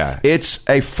Coachella. Okay, yeah. It's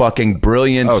a fucking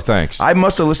brilliant. Oh, thanks. I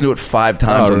must have listened to it 5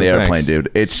 times on the airplane,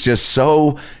 dude. It's just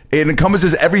so. It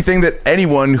encompasses everything that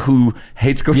anyone who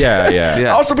hates Coachella.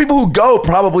 Yeah. Also, people who go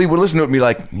probably would listen to it and be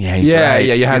like, yeah, he's right.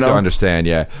 Yeah. You had to understand.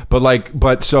 Yeah.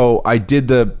 But so I did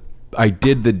the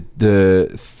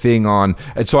thing on,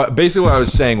 and so basically what I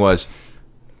was saying was.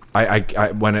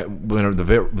 When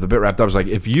the bit wrapped up, I was like,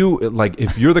 if you're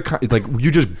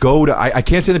you just go to, I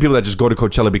can't stand the people that just go to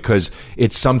Coachella because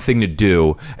it's something to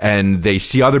do and they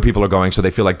see other people are going, so they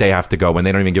feel like they have to go and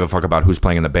they don't even give a fuck about who's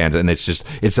playing in the band, and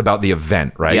it's about the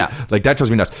event, right? Yeah. Like that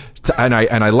drives me nuts. And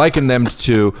I likened them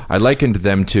to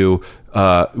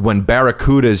when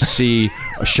barracudas see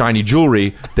shiny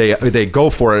jewelry, they go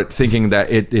for it thinking that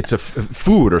it's a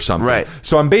food or something. Right.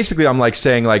 So I'm like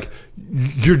saying like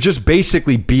you're just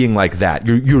basically being like that.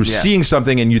 You're seeing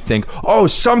something and you think, oh,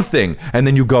 something, and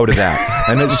then you go to that.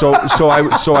 And then so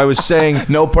I was saying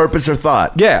no purpose or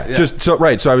thought. Yeah. Just so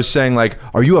right. So I was saying like,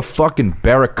 are you a fucking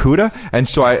barracuda? And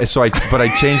but I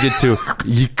changed it to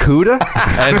Yakuda,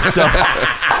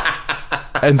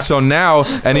 and so now,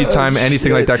 anytime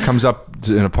anything like that comes up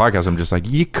in a podcast, I'm just like,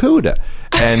 Yakuda.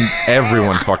 And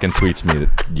everyone fucking tweets me that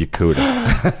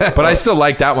Yakuda. But I still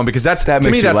like that one because to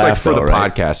me, that's like for the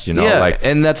podcast, you know? Yeah, like,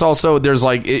 and that's also, there's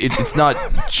like, it's not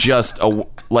just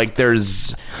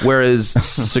whereas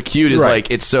Secute is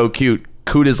like, it's so cute.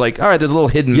 Coot is like, all right, there's a little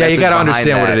hidden message. Yeah, you got to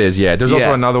understand that. what it is. Yeah, there's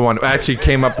also another one. I actually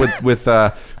came up with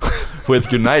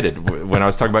United when I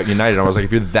was talking about United. I was like,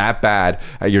 if you're that bad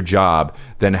at your job,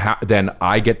 then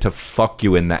I get to fuck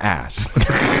you in the ass,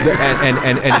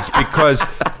 and it's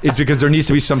because there needs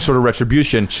to be some sort of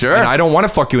retribution. Sure. And I don't want to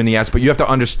fuck you in the ass, but you have to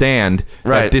understand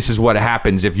that this is what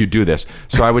happens if you do this.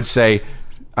 So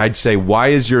I'd say, why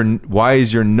is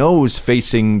your nose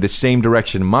facing the same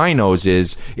direction my nose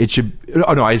is?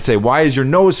 I'd say, why is your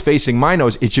nose facing my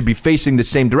nose? It should be facing the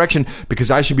same direction because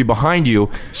I should be behind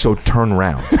you. So turn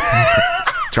around.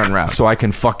 Turn around. So I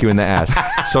can fuck you in the ass.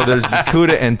 So there's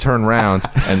Yakuda and turn around,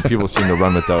 and people seem to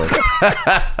run with those.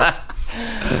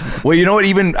 Well, you know what?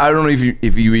 Even I don't know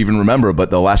if you even remember, but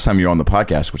the last time you were on the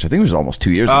podcast, which I think was almost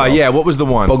 2 years ago. Yeah, what was the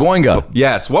one? Bogoinga.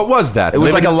 Yes, what was that? It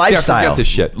was like a lifestyle. I forget this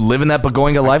shit. Living that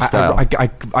Bogoinga lifestyle.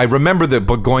 I remember the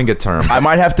Bogoinga term. I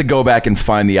might have to go back and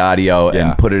find the audio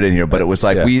and put it in here, but it was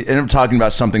like we ended up talking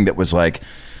about something that was like,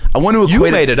 I want to equate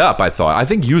You made it up, I thought. I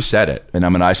think you said it. and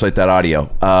I'm going to isolate that audio.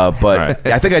 But right.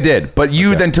 I think I did. But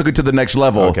you then took it to the next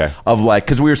level of like,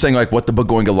 because we were saying like what the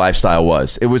Bagoinga lifestyle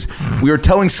was. It was, we were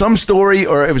telling some story,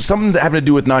 or it was something that having to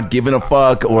do with not giving a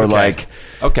fuck, or like,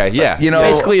 yeah. you know,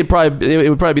 Basically, it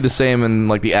would probably be the same in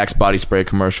like the Axe body spray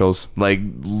commercials, like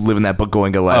living that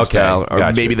Bagoinga lifestyle, or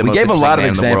gotcha. maybe the we most gave a lot of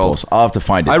interesting man in the world. examples. I'll have to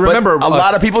find it. I remember But a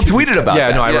lot of people tweeted about Yeah,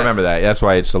 that. no, I remember that. That's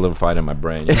why it's solidified in my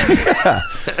brain.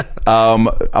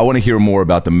 I want to hear more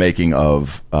about the making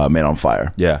of Man on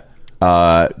Fire. Yeah.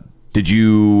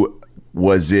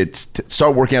 Was it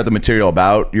start working out the material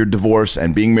about your divorce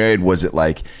and being married? Was it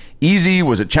like easy?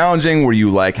 Was it challenging? Were you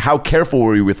like, how careful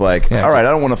were you with like, all right, I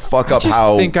don't want to fuck up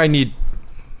how I think I need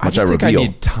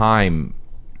reveal. time.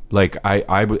 Like I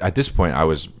at this point I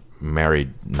was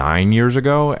married 9 years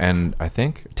ago, and I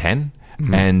think 10,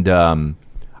 and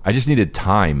I just needed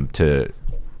time to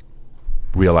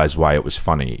realize why it was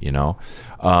funny. You know,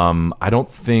 I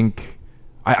don't think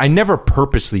I never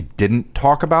purposely didn't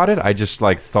talk about it. I just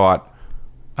like thought.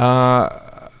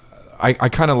 I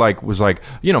kind of like was like,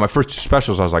 you know, my first 2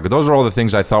 specials, I was like, those are all the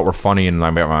things I thought were funny in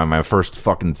my first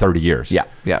fucking 30 years. Yeah.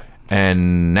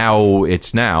 And now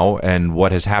it's now, and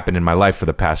what has happened in my life for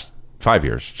the past 5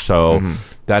 years. So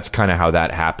that's kind of how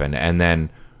that happened. And then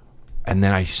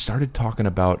I started talking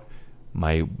about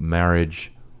my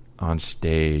marriage on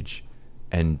stage,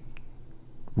 and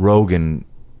Rogan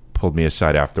pulled me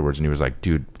aside afterwards, and he was like,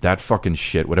 dude, that fucking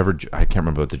shit, whatever, I can't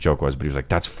remember what the joke was, but he was like,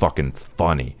 that's fucking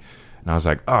funny. And I was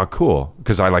like, oh, cool,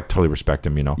 because I like totally respect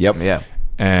him, you know. Yep. Yeah.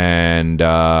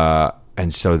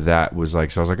 And so that was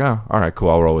like, so I was like, oh, all right, cool,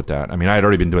 I'll roll with that. I mean, I had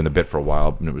already been doing the bit for a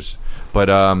while, and it was, but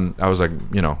I was like,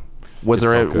 you know, was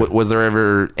there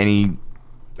ever any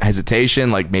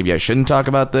hesitation, like maybe I shouldn't talk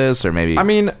about this, or maybe, I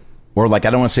mean, or like, I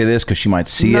don't want to say this because she might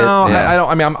see it. No, Yeah. I don't.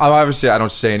 I mean, I'm obviously I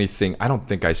don't say anything. I don't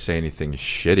think I say anything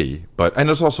shitty, but and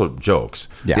there's also jokes.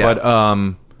 Yeah.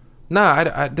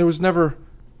 But there was never.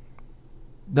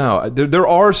 No, there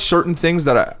are certain things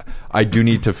that I do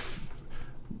need to,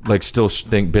 like, still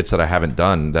think bits that I haven't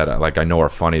done that like I know are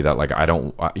funny that like I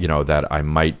don't, you know, that I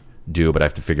might do, but I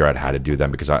have to figure out how to do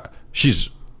them because she's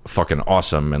fucking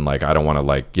awesome, and like I don't want to,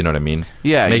 like, you know what I mean,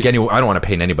 Yeah, I don't want to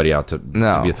paint anybody out to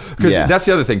No. because Yeah. that's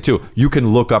the other thing too. You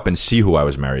can look up and see who I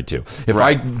was married to. If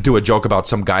I do a joke about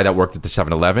some guy that worked at the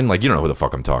 7-Eleven, like, you don't know who the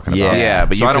fuck I'm talking about. yeah,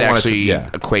 but So you I can don't want actually it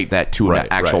to, equate that to Right, an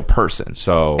actual right. person.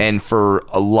 So- and for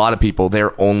a lot of people,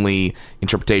 their only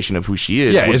interpretation of who she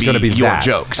is yeah, would it's going to be your that.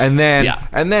 jokes, and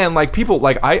then like people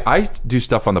like I do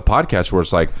stuff on the podcast where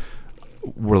it's like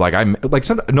we're like I'm like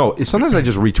sometimes I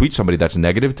just retweet somebody that's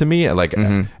negative to me, like,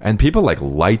 and people like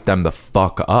light them the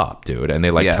fuck up, dude, and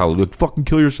they like tell like, fucking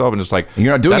kill yourself, and it's like And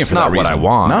you're not doing that's it for not that what I reason.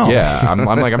 want. No. Yeah, I'm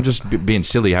like I'm just being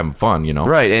silly, having fun, you know.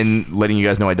 right? And letting you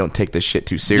guys know I don't take this shit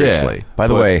too seriously. By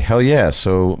the way, hell yeah.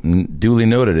 So duly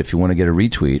noted. If you want to get a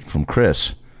retweet from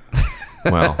Chris.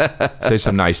 Well, say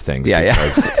some nice things. Yeah.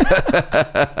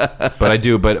 But I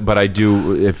do. But I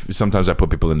do. If sometimes I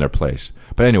put people in their place.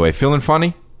 But anyway, feeling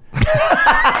funny.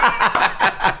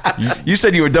 You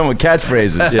said you were done with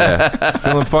catchphrases. Yeah,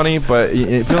 feeling funny, but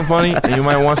feeling funny, and you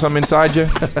might want something inside you.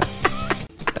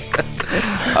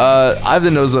 I've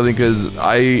been noticing something because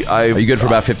Are you good for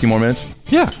about 50 more minutes?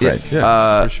 Yeah, Right.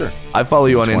 Yeah, for sure. I follow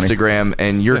you on 20. Instagram,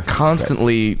 and you're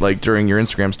constantly like during your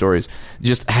Instagram stories,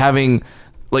 just having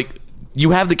like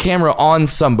you have the camera on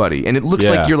somebody, and it looks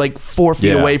Yeah. like you're like 4 feet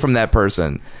Yeah. away from that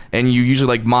person, and you usually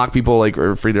like mock people like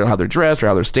or for either how they're dressed or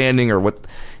how they're standing or what.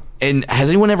 And has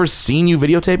anyone ever seen you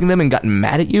videotaping them and gotten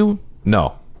mad at you?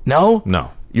 No, No, no,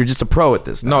 You're just a pro at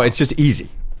this. Now. no. It's just easy.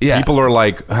 Yeah. People are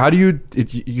like, how do you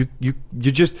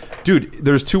just, dude?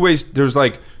 There's 2 ways. There's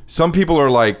like some people are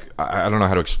like, I don't know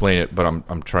how to explain it, but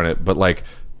I'm trying to. But like,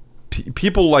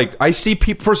 people like I see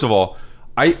people. First of all,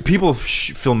 people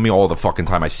film me all the fucking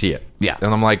time. I see it. Yeah.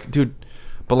 And I'm like, dude.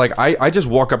 But like, I just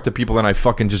walk up to people and I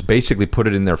fucking just basically put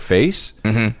it in their face,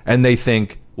 and they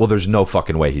think, well, there's no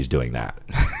fucking way he's doing that.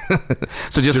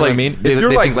 So just You know like what I mean? they, If you're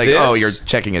they like think like, this, oh, you're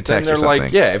checking a Then text they're or something.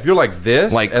 like, yeah, if you're like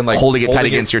this, like, and like holding it tight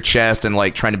holding against your chest and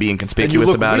like trying to be inconspicuous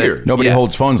look about weird. it. Nobody Yeah.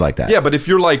 holds phones like that. Yeah, but if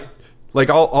you're like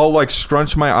I'll like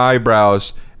scrunch my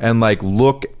eyebrows and like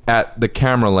look at the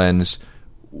camera lens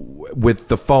with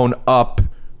the phone up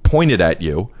pointed at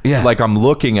you, Yeah. like I'm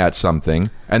looking at something,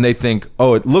 and they think,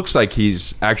 oh, it looks like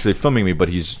he's actually filming me, but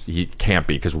he can't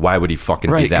be, because why would he fucking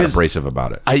be Right, that 'cause abrasive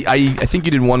about it? I think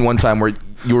you did one time where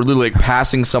you were literally like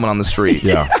passing someone on the street,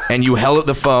 Yeah. and you held up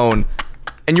the phone,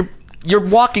 and you're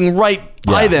walking right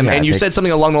by them, and you they- said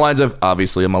something along the lines of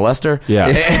obviously a molester. Yeah.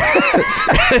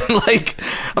 And like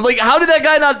I'm like, how did that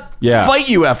guy not fight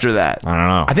you after that? I don't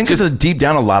know. I think just deep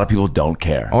down, a lot of people don't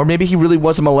care. Or maybe he really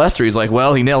was a molester. He's like,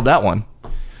 well, he nailed that one.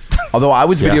 Although I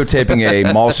was videotaping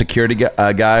a mall security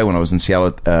guy when I was in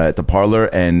Seattle at the Parlor,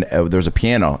 and there's a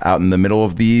piano out in the middle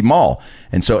of the mall.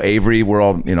 And so Avery, we're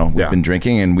all, we've been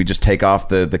drinking, and we just take off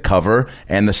the cover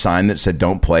and the sign that said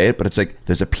don't play it. But it's like,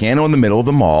 there's a piano in the middle of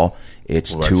the mall.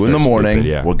 It's 2 in the morning.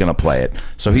 Stupid, We're going to play it.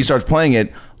 So he starts playing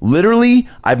it. Literally,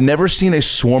 I've never seen a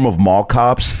swarm of mall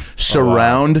cops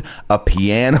surround a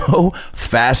piano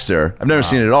faster. I've never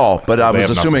seen it at all, but I was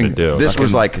assuming this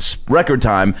was like record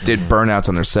time. Did burnouts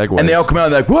on their Segways. And they all come out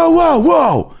and they're like, whoa, whoa,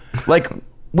 whoa. Like,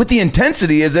 with the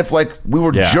intensity as if like we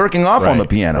were jerking off on the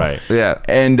piano. Right.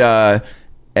 Yeah.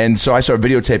 And so I started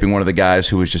videotaping one of the guys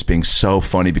who was just being so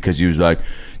funny because he was like,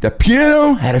 the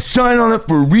piano had a sign on it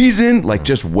for a reason. Like,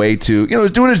 just way too, he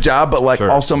was doing his job, but like,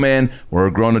 also, man, we're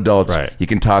grown adults. Right. You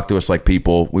can talk to us like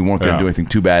people. We weren't going to do anything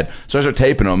too bad. So I start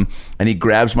taping him, and he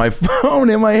grabs my phone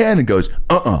in my hand and goes,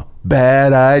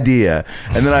 bad idea.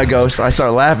 And then I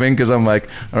start laughing because I'm like,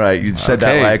 all right, you said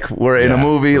that like we're in a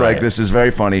movie, like this is very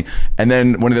funny. And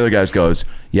then one of the other guys goes,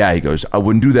 he goes, I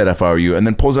wouldn't do that if I were you. And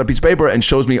then pulls out a piece of paper and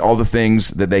shows me all the things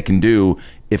that they can do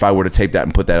if I were to tape that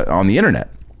and put that on the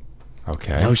internet.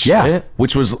 Okay. No shit. Yeah,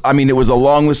 which was, it was a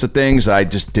long list of things I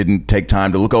just didn't take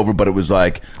time to look over, but it was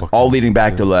like all leading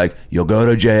back to like, you'll go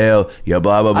to jail, you'll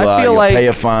blah, blah, blah, you'll pay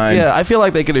a fine. Yeah, I feel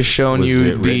like they could have shown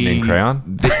you written in crayon?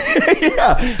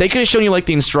 They could have shown you like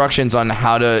the instructions on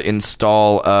how to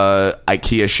install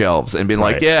IKEA shelves and been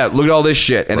like, yeah, look at all this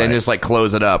shit, and then just like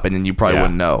close it up, and then you probably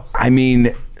wouldn't know.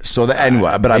 So that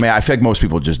anyway, but I feel like most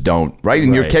people just don't, right?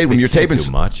 And when you're taping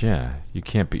too much, you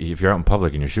can't be, if you're out in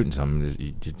public and you're shooting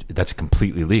something, that's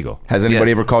completely legal. Has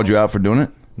anybody ever called you out for doing it?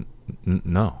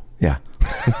 No. Yeah.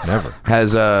 Never.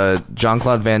 Has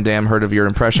Jean-Claude Van Damme heard of your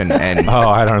impression and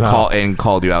I don't know.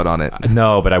 Called you out on it?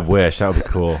 No, but I wish. That would be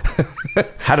cool.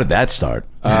 How did that start?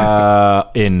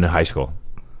 In high school.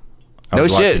 No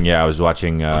shit. I was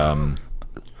watching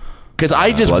because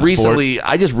I just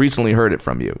recently heard it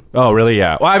from you. Oh, really?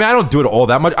 Yeah. Well, I don't do it all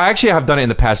that much. I actually have done it in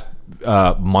the past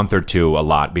month or two a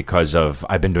lot because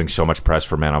I've been doing so much press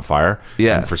for Man on Fire.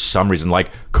 Yeah. And for some reason, like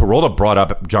Corolla brought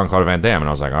up Jean-Claude Van Damme, and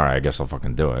I was like, all right, I guess I'll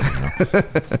fucking do it.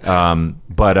 I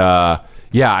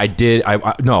did.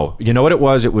 No, you know what it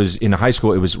was? It was in high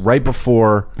school. It was right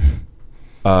before.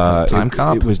 Time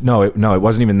Cop? It was it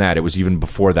wasn't even that. It was even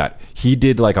before that. He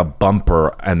did like a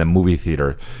bumper in the movie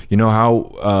theater. You know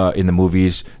how in the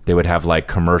movies they would have like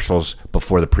commercials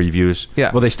before the previews?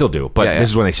 Yeah. Well, they still do, but this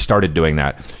is when they started doing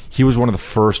that. He was one of the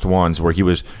first ones where he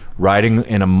was riding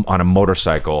on a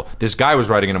motorcycle. This guy was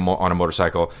riding on a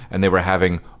motorcycle, and they were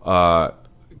having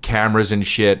cameras and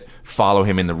shit follow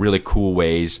him in the really cool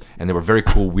ways, and they were very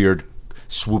cool, weird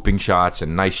swooping shots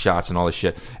and nice shots and all this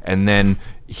shit. And then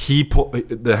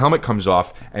the helmet comes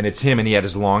off, and it's him, and he had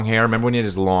his long hair. Remember when he had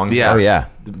his long hair? Oh, yeah.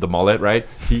 The mullet, right?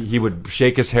 He would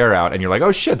shake his hair out, and you're like,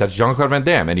 oh, shit, that's Jean-Claude Van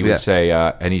Damme. And he would say,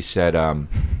 and he said,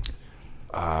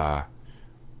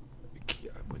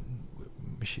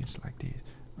 machines like these.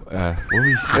 What was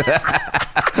he saying?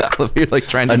 You're like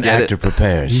trying to An get actor it.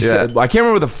 prepares. He said, I can't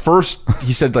remember the first.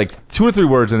 He said like 2 or 3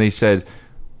 words, and he said,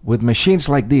 with machines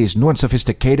like these, new and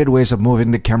sophisticated ways of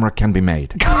moving the camera can be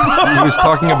made. He was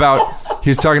talking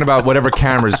about whatever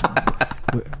cameras.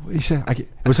 He said it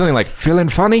was something like feeling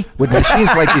funny with machines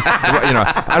like these.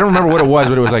 I don't remember what it was,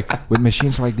 but it was like with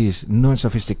machines like these, new and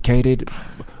sophisticated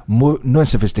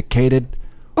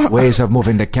ways of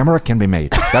moving the camera can be made.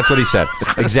 That's what he said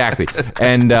exactly.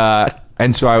 And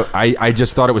so I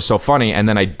just thought it was so funny, and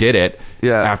then I did it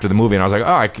after the movie, and I was like,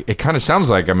 oh, it kind of sounds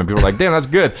like him, and people were like, damn, that's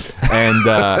good.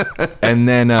 And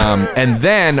then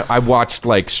I watched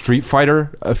like Street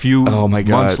Fighter a few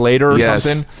months later or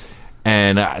something,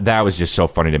 and that was just so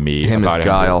funny to me. Him as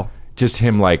Guile. Just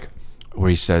him like where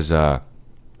he says, and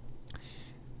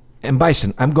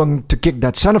Bison, I'm going to kick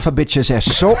that son of a bitch's ass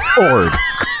so hard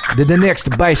that the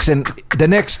next Bison, the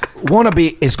next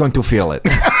wannabe is going to feel it.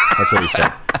 That's what he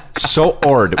said. So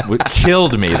hard.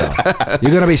 Killed me though.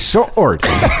 You're gonna be so hard.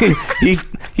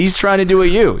 He's trying to do a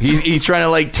you. He's trying to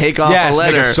like take off a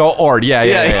letter. Make it so hard.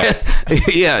 Yeah.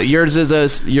 Yeah. Yours is a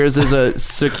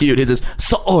so cute. His is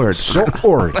so hard. So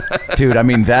hard. Dude,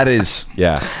 that is...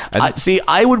 Yeah.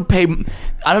 I would pay...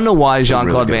 I don't know why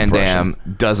Jean-Claude really Van Damme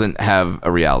doesn't have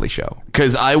a reality show.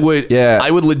 Because I would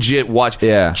legit watch...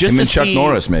 Yeah. Just him to and Chuck see,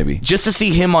 Norris, maybe. Just to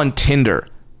see him on Tinder.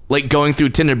 Like going through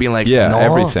Tinder being like, no,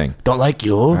 everything. Don't like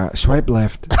you. Swipe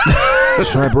left.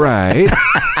 Swipe right.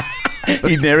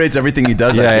 He narrates everything he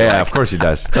does. Yeah, of course he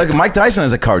does. Like Mike Tyson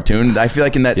has a cartoon. I feel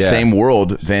like in that same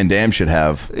world, Van Damme should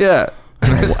have. Yeah.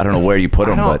 I don't know where you put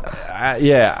him, but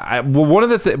well, one of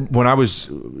the when I was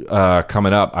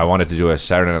coming up, I wanted to do a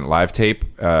Saturday Night Live tape.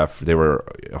 They were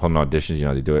holding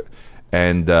auditions, they do it,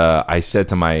 and I said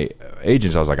to my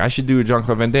agents, I was like, I should do a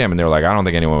Jean-Claude Van Damme, and they were like, I don't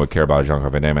think anyone would care about a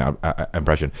Jean-Claude Van Damme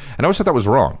impression. And I always thought that was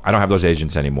wrong. I don't have those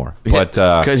agents anymore, but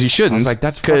because you shouldn't. I was like,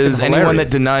 that's because fucking anyone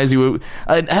hilarious. that denies you,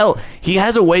 hell, he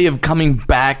has a way of coming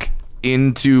back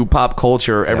into pop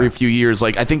culture every few years.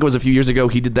 Like I think it was a few years ago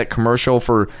he did that commercial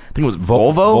for I think it was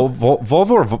Volvo.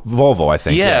 Volvo or Volvo, I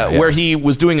think. Yeah, where he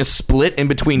was doing a split in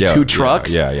between two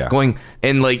trucks. Going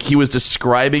and like he was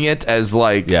describing it as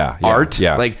like art.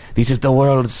 Yeah. Like this is the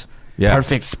world's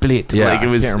perfect split. Yeah, like, it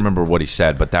was, I can't remember what he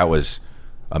said, but that was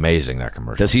amazing. That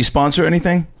commercial. does he sponsor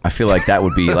anything? I feel like that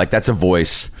would be like that's a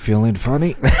voice. Feeling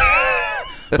funny?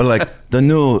 But like the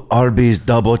new Arby's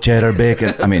double cheddar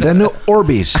bacon. I mean, The new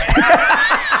Orbeez.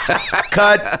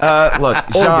 cut. Look,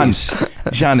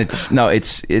 Jean,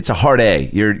 it's a hard A.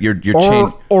 You're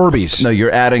changing Orbeez. No,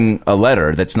 you're adding a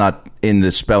letter that's not in the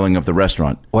spelling of the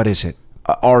restaurant. What is it?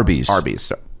 Arby's.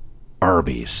 Arby's.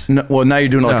 Arby's. No, well, now you're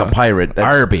doing it like a pirate.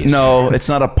 Arby's. No, it's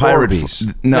not a pirate.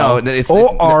 Orbeez. No, it's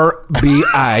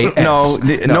Orbis. no,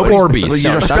 Orbeez.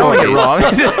 You're spelling it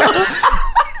wrong.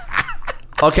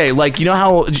 Okay, like you know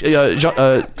how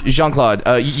Jean-Claude,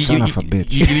 Son of a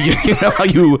bitch. you know how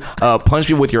you punch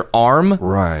people with your arm,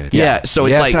 Right. Yeah, so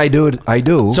it's yes, like I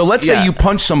do. So let's say you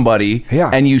punch somebody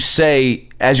and you say,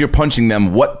 as you're punching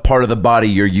them, what part of the body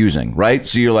you're using, right?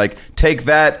 So you're like, take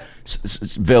that,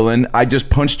 villain, I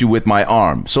just punched you with my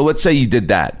arm. So let's say you did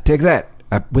that. Take that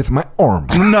with my arm.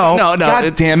 No.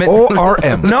 God damn it.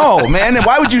 O-R-M. No, man.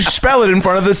 Why would you spell it in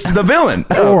front of the villain?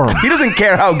 Arm. He doesn't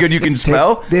care how good you can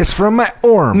spell. Take this from my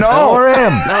arm. No.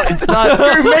 O-R-M. no, it's not.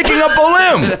 You're making up a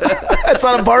limb. That's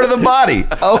not a part of the body.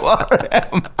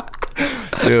 O-R-M.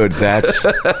 Dude, that's...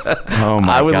 Oh,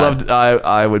 my I would God.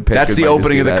 I would pick. That's the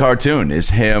opening of the cartoon, is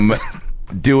him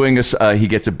doing he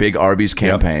gets a big Arby's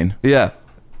campaign. Yeah,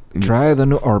 Try the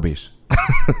new Arby's.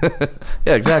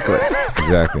 yeah, exactly.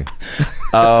 Exactly.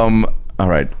 All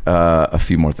right, a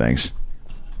few more things.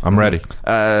 I'm ready.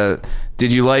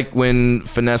 Did you like when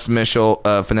Finesse Mitchell?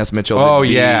 Oh,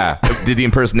 did the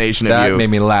impersonation of That you?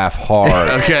 made me laugh hard.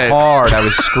 Okay. Hard. I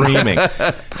was screaming.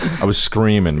 I was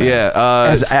screaming, man. Yeah.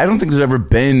 I don't think there's ever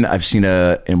been. I've seen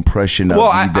a impression of. Well,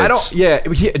 you I that's- don't. Yeah.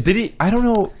 Did he? I don't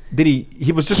know. Did he?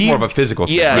 He was just more of a physical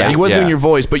thing. Yeah, right? he was doing your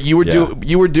voice, but you were Yeah.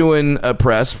 you were doing a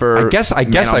press for. I guess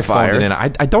Man on I Fire. phoned it in.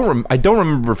 I don't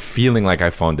remember feeling like I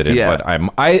phoned it in, Yeah.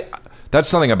 but that's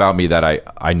something about me that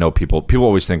I know people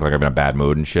always think like I'm in a bad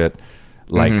mood and shit.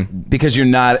 Like because you're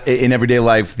not in everyday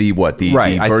life. The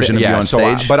version of you on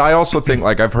stage. But I also think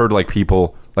like I've heard like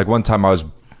people like one time I was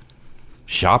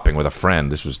shopping with a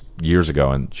friend. This was years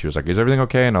ago, and she was like, "Is everything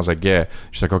okay?" And I was like, "Yeah."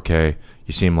 She's like, "Okay,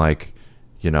 you seem like,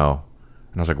 And I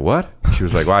was like, "What?" She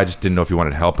was like, "Well, I just didn't know if you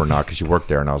wanted help or not because you worked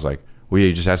there." And I was like, "Well,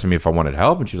 you just asking me if I wanted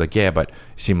help?" And she was like, "Yeah, but it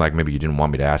seemed like maybe you didn't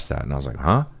want me to ask that." And I was like,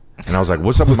 "Huh?" And I was like,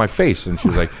 "What's up with my face?" And she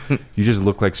was like, "You just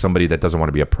look like somebody that doesn't want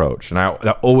to be approached." And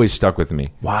that always stuck with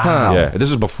me. Wow. Yeah. This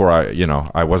was before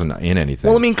I wasn't in anything.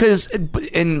 Well, I mean, because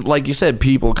and like you said,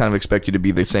 people kind of expect you to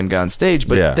be the same guy on stage,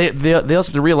 but Yeah. they also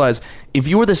have to realize if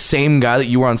you were the same guy that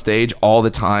you were on stage all the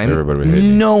time, Everybody would hate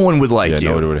me. no one would like you.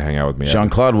 nobody would hang out with me.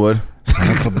 Jean-Claude would. Son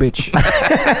of a bitch.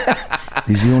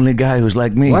 He's the only guy who's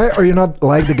like me. Why are you not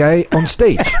like the guy on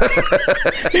stage?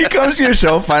 He comes to your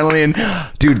show finally, and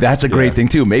dude, that's a great thing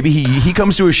too. Maybe he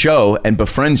comes to a show and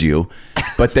befriends you,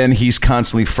 but then he's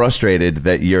constantly frustrated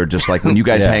that you're just like when you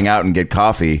guys hang out and get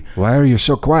coffee. Why are you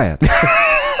so quiet?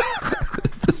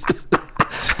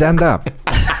 Stand up.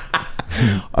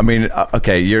 I mean,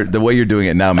 okay, the way you're doing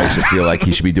it now makes it feel like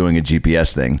he should be doing a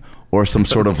GPS thing or some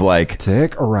sort of like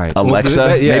Take a right. Alexa.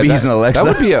 Maybe he's an Alexa.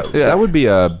 That would be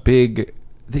a big.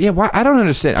 Yeah, why? I don't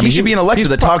understand. He should be an Alexa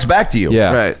that talks back to you.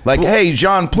 Yeah. Right. Like, hey,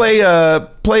 John, play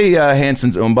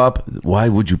Hanson's Umbop. Why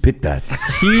would you pick that?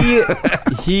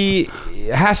 He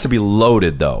has to be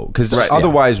loaded though, because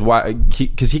otherwise, why?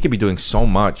 Because he could be doing so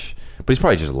much, but he's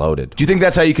probably just loaded. Do you think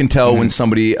that's how you can tell when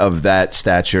somebody of that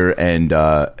stature and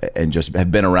just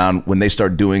have been around, when they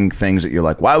start doing things that you're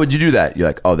like, why would you do that? You're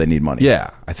like, oh, they need money.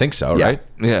 Yeah, I think so. Yeah. Right?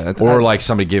 Yeah. Or like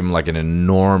somebody gave him like an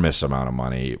enormous amount of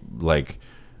money, like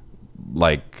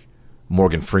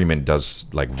Morgan Freeman does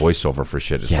like voiceover for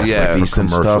shit. It's like Yeah. for Decent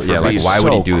commercial. stuff. Yeah, like He's why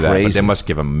would he so do that? But crazy. they must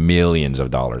give him millions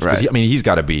of dollars. 'Cause Right. he's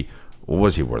got to be. What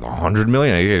was he worth? $100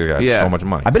 million? He got so much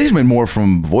money. I bet he's made more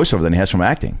from voiceover than he has from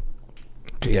acting.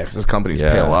 Yeah, because those companies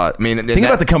pay a lot. I mean, think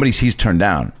about the companies he's turned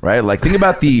down, right? Like, think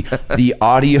about the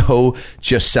audio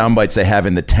just sound bites they have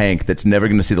in the tank that's never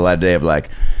going to see the light of day of like,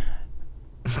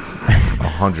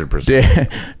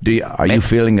 100%. Are you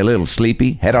feeling a little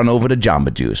sleepy? Head on over to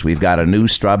Jamba Juice. We've got a new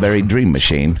strawberry dream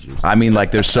machine. I mean,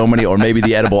 like, there's so many, or maybe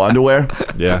the edible underwear.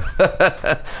 Yeah.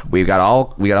 we got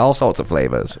all sorts of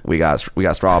flavors. We got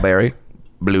strawberry,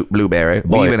 blueberry.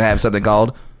 Boy. We even have something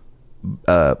called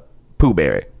poo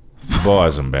berry.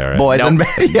 Boysenberry.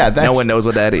 Boysenberry. Yeah, that's, No one knows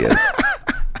what that is.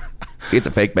 It's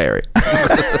a fake berry.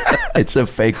 it's a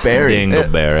fake berry.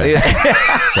 Dingleberry.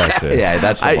 That's it. Yeah,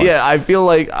 that's the one.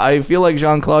 I feel like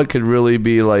Jean-Claude could really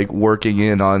be like working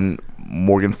in on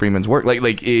Morgan Freeman's work.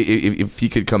 Like if he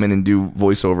could come in and do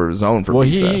voiceover of his own for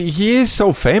Visa. he is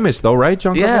so famous though, right,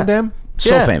 Jean-Claude Van Damme?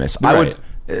 So famous. I Right. would.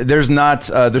 There's not.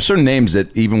 There's certain names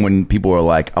that even when people are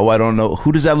like, "Oh, I don't know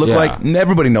who does that look like,"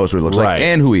 everybody knows what it looks Right. like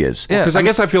and who he is. Yeah. Because I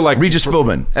guess I feel like Regis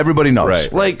Philbin, everybody knows.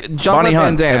 Right. Like Bonnie Jean-Claude Van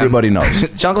Hunt, Damme. everybody knows.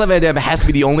 Jean-Claude Van Damme has to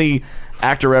be the only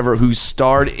actor ever who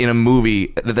starred in a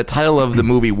movie that the title of the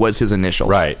movie was his initials.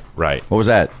 Right. What was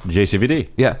that? JCVD.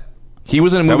 Yeah. He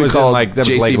was in a That movie was called like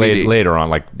JCVD. later on.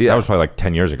 Like Yeah. that was probably like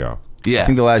 10 years ago. Yeah. I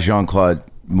think the last Jean-Claude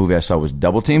movie I saw was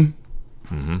Double Team.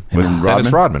 Him and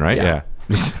Dennis Rodman, right? Yeah.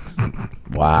 Yeah.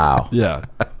 Wow. Yeah.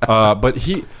 But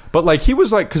he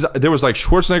was like, because there was like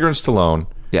Schwarzenegger and Stallone.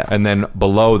 Yeah. And then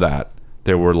below that,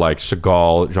 there were like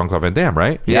Seagal, Jean-Claude Van Damme,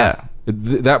 right? Yeah.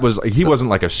 That was, he wasn't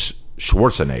like a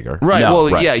Schwarzenegger. Right. No, well,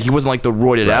 right. yeah, he wasn't like the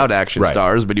roided out action Right.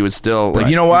 stars, but he was still like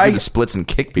you know he why? did the splits and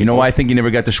kick people. You know why I think he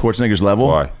never got to Schwarzenegger's level?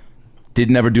 Why? Did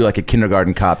never do like a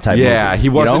kindergarten cop type Yeah, movie. he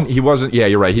wasn't. You know? He wasn't. Yeah,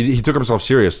 you're right. He took himself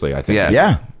seriously. I think. Yeah.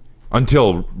 Yeah.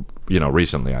 Until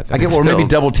recently, I think. I get, or maybe Still.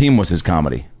 Double Team was his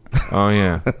comedy. Oh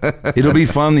yeah. It'll be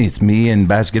fun. It's me and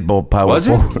basketball power. Was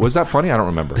it? forward. Was that funny? I don't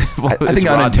remember. I think It's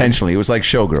Rodman. unintentionally. It was like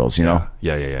Showgirls, you know?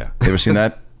 Yeah. You ever seen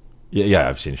that? Yeah.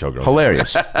 I've seen Showgirls.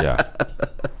 Hilarious. Yeah.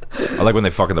 I like when they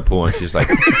fuck in the pool and she's like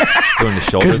doing the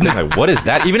shoulder thing. Like, what is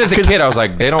that? Even as a kid, I was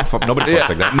like, they don't. Nobody fucks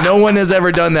like that. No one has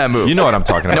ever done that move. You know what I'm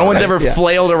talking about? No one's right? ever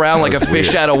flailed around like a fish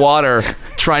weird. out of water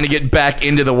trying to get back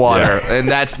into the water. Yeah. And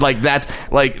it's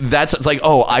like,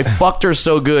 oh, I fucked her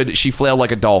so good she flailed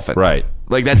like a dolphin. Right.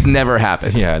 Like that's never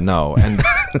happened. Yeah. No. And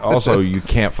also, you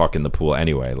can't fuck in the pool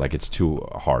anyway. Like, it's too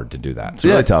hard to do that. It's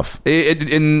really tough.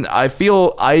 And I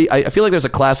feel like there's a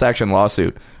class action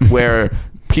lawsuit where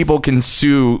people can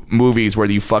sue movies where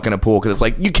you fuck in a pool because it's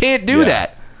like you can't do Yeah.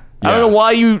 that. I Yeah. don't know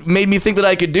why you made me think that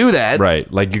I could do that.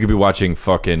 Right. Like, you could be watching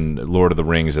fucking Lord of the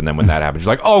Rings, and then when that happens,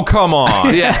 you're like, oh, come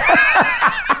on. Yeah.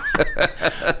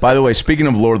 By the way, speaking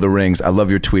of Lord of the Rings, I love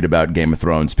your tweet about Game of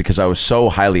Thrones because I was so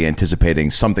highly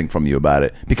anticipating something from you about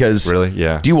it. Because Really?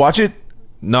 Yeah. do you watch it?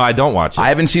 No, I don't watch it. I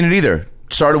haven't seen it either.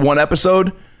 Started one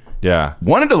episode, Yeah.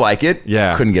 wanted to like it,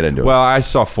 Yeah. couldn't get into it. Well, I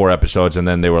saw 4 episodes, and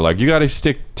then they were like, you got to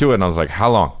stick to it. And I was like,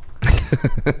 how long?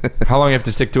 How long you have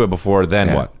to stick to it before then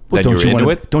what? Well, Then you're into wanna,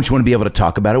 it? Don't you want to be able to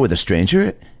talk about it with a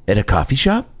stranger at a coffee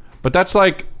shop? But that's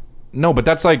like, no, but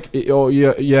that's like, oh,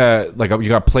 yeah, like you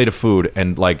got a plate of food,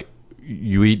 and like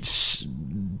you eat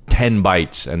 10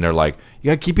 bites, and they're like,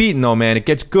 you got to keep eating though, man. It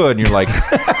gets good. And you're like,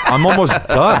 I'm almost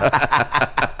done.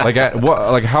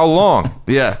 Like how long?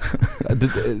 Yeah.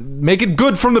 Make it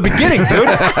good from the beginning, dude.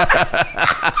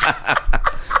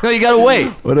 No, you gotta wait.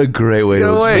 What a great way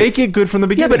to explain. Make it good from the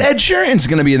Yeah, beginning. but Ed Sheeran's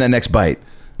going to be in that next bite.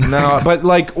 No, but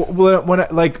like when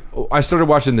I started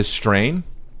watching The Strain,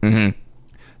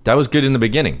 that was good in the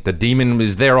beginning. The demon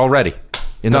was there already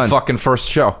in Done. the fucking first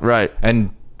show, Right.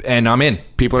 And I'm in.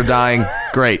 People are dying.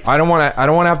 Great. I don't want to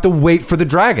have to wait for the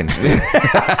dragons, dude.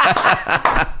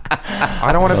 I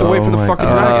don't want to have to wait for the fucking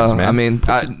dragons, man. I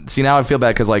mean, see, now I feel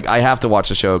bad because like I have to watch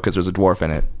the show because there's a dwarf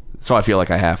in it, so I feel like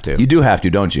I have to. You do have to,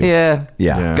 don't you? Yeah.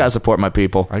 Yeah. Gotta support my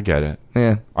people. I get it.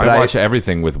 Yeah. I watch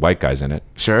everything with white guys in it.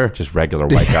 Sure. Just regular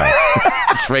white guys.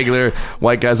 Just regular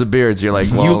white guys with beards. You're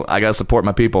like, well, I gotta support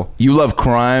my people. You love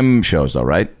crime shows, though,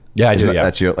 right? Yeah, I Isn't do, that- yeah.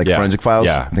 That's your, like, Yeah. Forensic Files?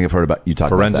 Yeah. I think I've heard about you talk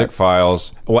about Forensic that.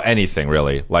 Files. Well, anything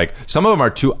really. Like some of them are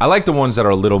too. I like the ones that are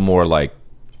a little more like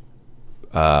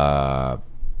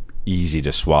easy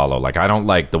to swallow. Like I don't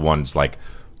like the ones like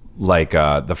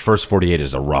the first 48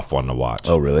 is a rough one to watch.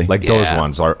 Oh, really? Like those Yeah.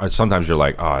 ones are sometimes you're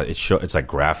like, oh, it's like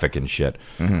graphic and shit.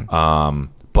 Mm-hmm.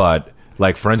 But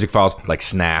like Forensic Files, like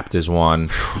Snapped is one.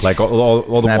 Like all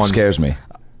the That ones. scares me.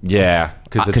 Yeah,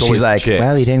 because it's Because always she's like, chicks.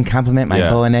 well, he didn't compliment my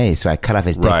Yeah. bolognese, so I cut off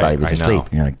his dick Right, while he was I know. asleep.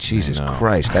 And you're like, Jesus know.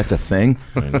 Christ, that's a thing?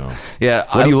 I know. Yeah.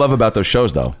 What do you love about those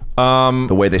shows, though?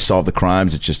 The way they solve the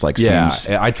crimes, it just like Yeah,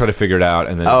 seems... I try to figure it out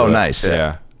and then. Oh, do it. nice.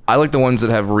 Yeah. I like the ones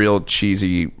that have real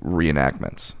cheesy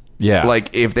reenactments. Yeah. Like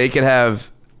if they could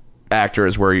have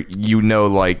actors where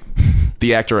like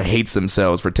the actor hates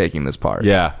themselves for taking this part.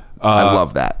 Yeah. I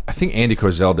love that. I think Andy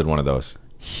Kozel did one of those.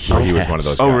 Or he was one of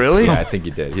those guys. Oh, really? Yeah, I think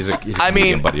he did. He's a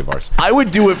comedian buddy of ours. I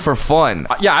would do it for fun.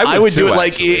 Yeah, I would do too, it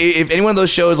like actually. if any one of those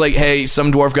shows, like, hey,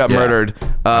 some dwarf got murdered,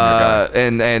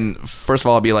 and first of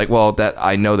all, I'd be like, well, that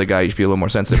I know the guy, you should be a little more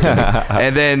sensitive to me.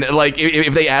 And then, like,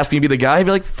 if they asked me to be the guy, I'd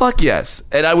be like, fuck yes,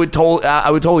 and I would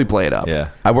totally play it up. Yeah.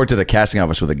 I worked at a casting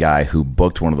office with a guy who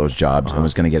booked one of those jobs and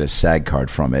was going to get a SAG card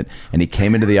from it. And he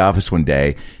came into the office one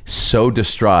day so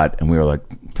distraught, and we were like,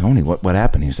 Tony, what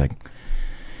happened? He was like,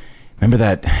 remember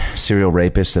that serial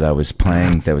rapist that I was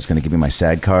playing that was going to give me my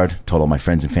SAG card? Told all my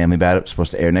friends and family about it. It was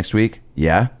supposed to air next week.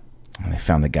 Yeah? And they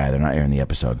found the guy. They're not airing the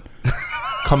episode.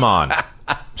 Come on.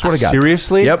 Swear to God.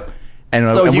 Seriously? Yep. And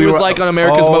So he was like on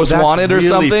America's Most that's Wanted or really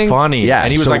something? funny. Yeah,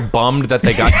 And he was so- like bummed that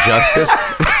they got justice.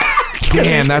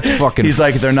 Damn, that's fucking. He's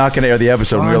like, they're not going to air the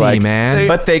episode. And we were Funny, like, man.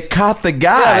 but they caught the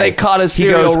guy. Yeah, they caught a He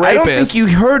serial goes, I don't rapist. think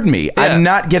you heard me. Yeah. I'm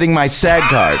not getting my SAG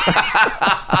card.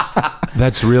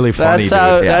 That's really funny.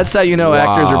 That's how you know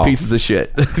actors are Wow. pieces of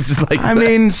shit. It's like I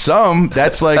mean,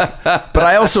 that's like, but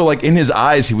I also like in his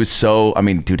eyes, he was so, I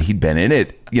mean, dude, he'd been in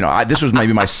it. You know, this was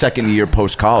maybe my second year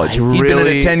post college. He'd been in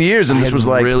it 10 years, and I this had was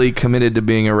like really committed to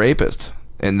being a rapist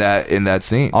in that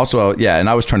scene. Also, yeah, and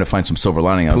I was trying to find some silver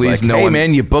lining. I was Please, like, no hey, one-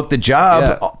 man, you booked the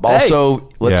job. Yeah. Also,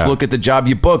 let's Yeah. look at the job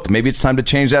you booked. Maybe it's time to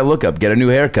change that look up. Get a new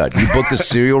haircut. You booked a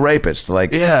serial rapist.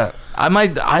 Like, Yeah,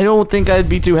 I don't think I'd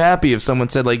be too happy if someone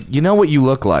said, like, you know what you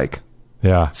look like,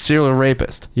 Yeah. serial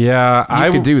rapist. Yeah,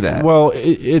 You could do that. Well,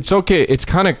 it's okay. It's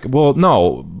kind of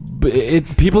no. But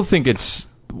people think it's.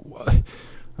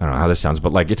 I don't know how this sounds,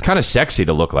 but like it's kind of sexy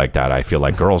to look like that. I feel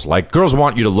like girls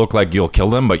want you to look like you'll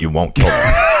kill them, but you won't kill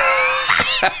them.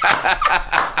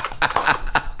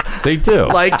 They do.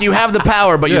 Like, you have the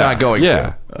power, but you're not going yeah.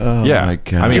 to. Oh, yeah. my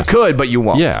God. I mean, You could, but you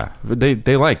won't. yeah. They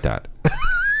like that.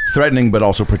 threatening, but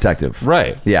also protective.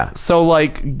 Right. Yeah. So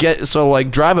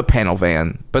drive a panel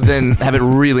van, but then have it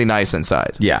really nice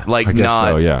inside. Yeah, like I guess not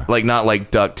so, yeah. like not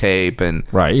like duct tape and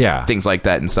Right. Yeah. things like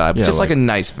that inside. Yeah, Just like like- a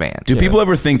nice van. Do people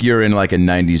ever think you're in like a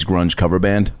 90s grunge cover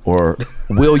band? Or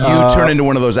will you turn into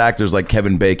one of those actors like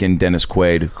Kevin Bacon, Dennis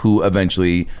Quaid, who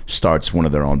eventually starts one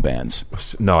of their own bands?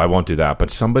 No, I won't do that. But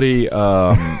somebody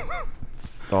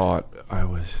thought I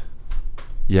was.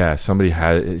 Yeah,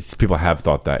 people have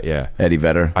thought that. Yeah, Eddie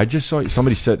Vedder? I just saw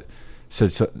somebody said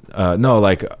no,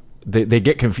 like they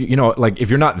get confused. You know, like if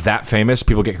you're not that famous,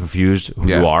 people get confused who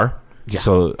Yeah. you are. Yeah.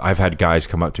 So I've had guys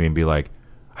come up to me and be like,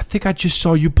 "I think I just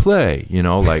saw you play." You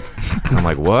know, like and I'm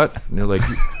like, "What?" And they're like,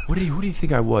 "Who do you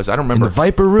think I was?" I don't remember. In the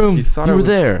Viper Room. He thought You I were was-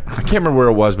 there. I can't remember where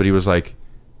it was, but he was like,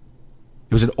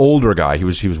 it was an older guy. He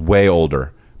was way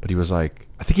older, but he was like,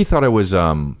 I think he thought I was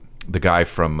the guy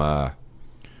from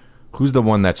who's the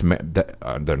one that's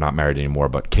they're not married anymore,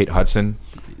 but Kate Hudson.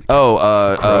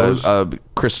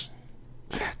 Chris.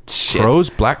 Shit. Crows,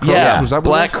 Black Crows. Yeah, Was that what it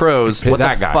Black was? Crows. Hey, What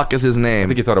that the guy. fuck is his I name?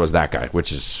 think he thought it was that guy,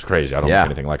 which is crazy. I don't Yeah. look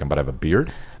anything like him, but I have a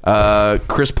beard.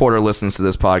 Chris Porter listens to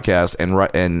this podcast, and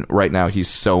right now he's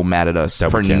so mad at us That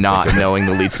we for can't not think of it. knowing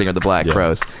the lead singer of the Black Yeah.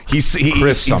 Crows. He's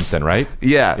Chris something, right?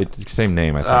 Yeah. It's the same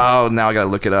name, I think. Oh, now I gotta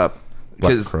look it up.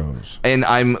 Black 'Cause- Crows. And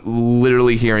I'm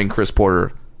literally hearing Chris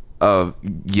Porter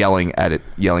yelling at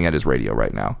his radio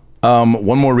right now.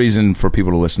 One more reason for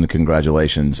people to listen to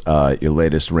Congratulations, your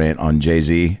latest rant on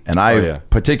Jay-Z. And I yeah.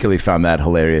 particularly found that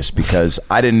hilarious because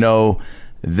I didn't know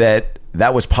that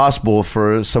was possible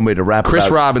for somebody to rap Chris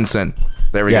about. Robinson.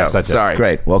 There we Yes, go. that's it. Sorry.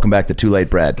 Great. Welcome back to Too Late,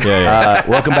 Brad. Yeah.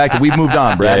 Welcome back to We've Moved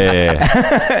On, Brad.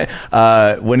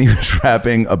 Yeah. When he was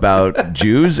rapping about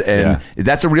Jews, and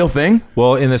that's a real thing?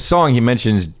 Well, in the song, he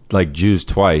mentions like Jews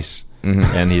twice,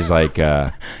 and he's like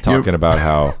talking about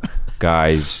how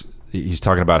guys. He's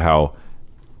talking about how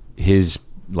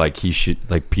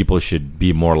people should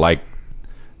be more like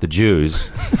the Jews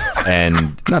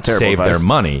and Not terrible save advice. their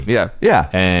money. Yeah. Yeah.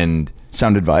 And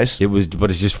Sound advice. but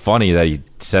it's just funny that he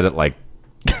said it like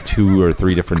 2 or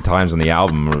 3 different times on the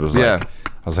album. It was Yeah. like,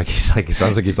 I was like, it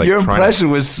sounds like he's like Your trying impression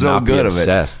to was so not be good of it.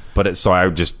 obsessed. But so I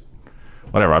just.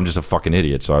 Whatever, I'm just a fucking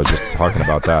idiot, so I was just talking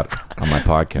about that on my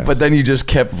podcast. But then you just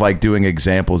kept like doing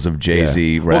examples of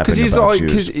Jay-Z rapping well, because about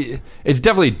Jews. it's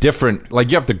definitely different. Like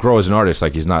you have to grow as an artist.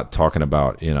 Like he's not talking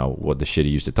about what the shit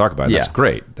he used to talk about. That's Yeah.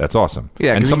 great. That's awesome.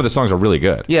 Yeah, and 'cause some of the songs are really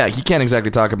good. Yeah, he can't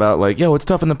exactly talk about like, yo, it's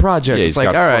tough in the project. Yeah, It's he's like,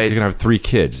 got, all right, you're gonna have 3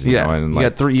 kids. You yeah, know, and you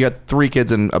like, got three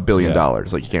kids and $1 billion. Yeah.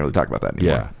 Like you can't really talk about that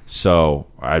anymore. yeah. So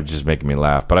I'm just making me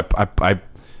laugh. But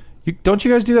don't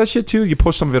you guys do that shit too? You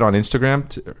post some of it on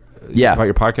Instagram. Yeah. About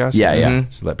your podcast. Yeah, yeah.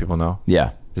 Mhm. So let people know. Yeah.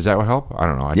 Does that help? I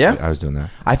don't know. Yeah. I was doing that.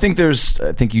 I think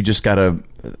you just gotta,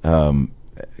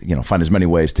 find as many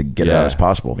ways to get it out as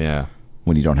possible. Yeah.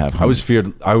 When you don't have. I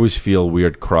always feel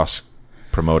weird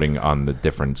promoting on the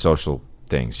different social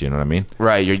things. You know what I mean?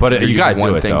 Right. You got to do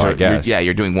it, though, I guess.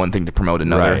 You're doing one thing to promote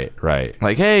another. Right.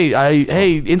 Like, hey,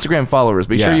 Instagram followers,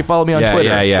 be sure you follow me on Twitter.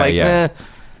 It's like,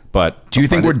 But do you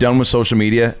think we're done with social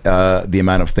media? The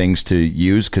amount of things to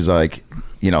use, because like,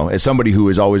 as somebody who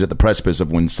is always at the precipice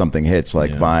of when something hits,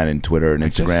 like Vine and Twitter and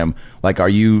Instagram, like, are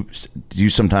you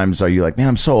like, man,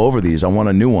 I'm so over these, I want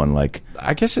a new one? Like,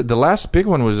 I guess the last big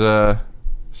one was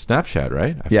Snapchat,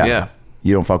 right? Yeah.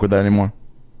 You don't fuck with that anymore?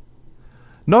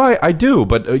 No, I do,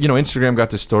 but Instagram got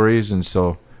the stories, and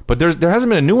so, but there hasn't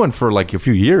been a new one for like a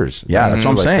few years. Yeah, that's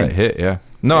what I'm saying. That hit, yeah.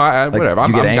 No, whatever.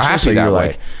 I'm happy that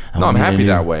way. No, I'm happy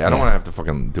that way. I don't want to have to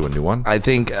fucking do a new one. I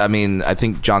think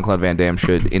Jean-Claude Van Damme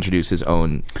should introduce his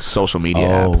own social media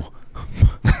app.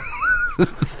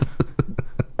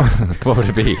 What would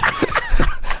it be?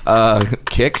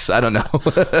 Kicks? I don't know.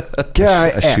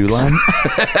 A shoe line?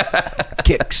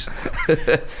 Kicks.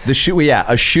 The shoe,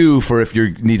 a shoe for if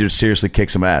you need to seriously kick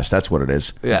some ass. That's what it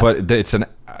is. Yeah. But it's got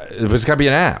to be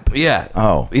an app. Yeah.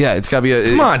 Oh. Yeah, it's got to be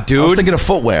a... Come on, dude. I was thinking of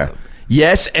footwear.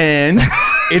 Yes, and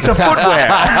it's a footwear.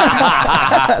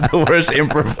 The worst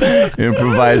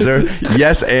improviser.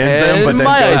 Yes, and them, but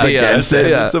then goes against it.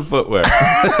 It's a footwear.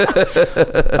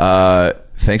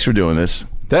 Thanks for doing this.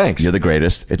 Thanks. You're the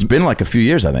greatest. It's been like a few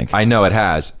years, I think. I know it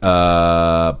has.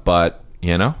 But,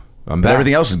 I'm But back.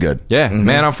 everything else is good. Yeah,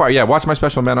 Man on Fire. Yeah, watch my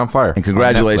special Man on Fire. And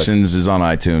congratulations is on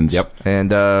iTunes. Yep.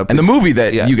 And the movie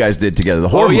that you guys did together, the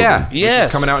horror movie. Yes.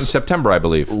 Yes. Coming out in September, I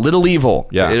believe. Little Evil.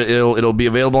 Yeah. It'll be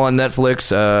available on Netflix.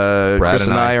 Chris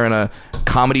and I are in a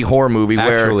comedy horror movie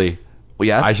Actually,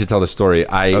 I should tell the story.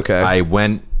 I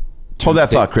went... Hold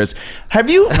that thought, Chris. Have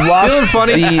you lost Feeling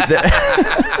funny?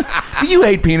 Do you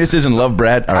hate penises and love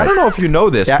Brad? All right. I don't know if you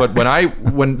know this, but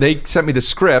when they sent me the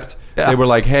script, they were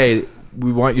like, hey,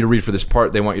 we want you to read for this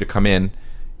part. They want you to come in.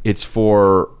 It's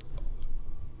for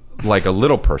like a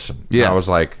little person. Yeah. And I was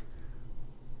like,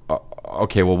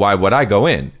 okay, well, why would I go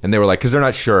in? And they were like, because they're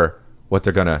not sure what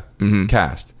they're going to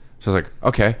cast. So I was like,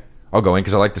 okay, I'll go in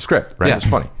because I like the script, right? Yeah. It's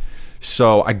funny.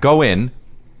 So I go in,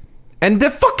 and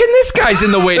this guy's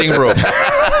in the waiting room.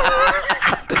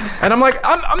 And I'm like,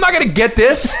 I'm not going to get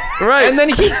this. Right. And then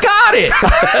he got it.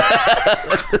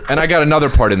 And I got another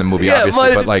part in the movie,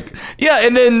 obviously. But like... Yeah,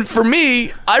 and then for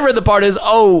me, I read the part as,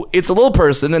 it's a little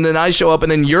person. And then I show up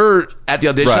and then you're at the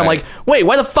audition. Right. I'm like, wait,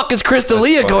 why the fuck is Chris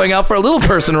D'Elia going out for a little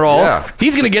person role? Yeah.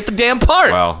 He's going to get the damn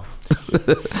part. Well...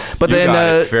 But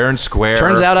then fair and square.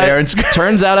 Turns out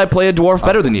I play a dwarf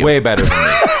better than you. Way better than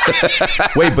me.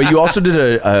 Wait, but you also did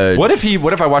a What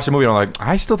if I watched the movie and I'm like,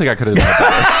 I still think I could have done it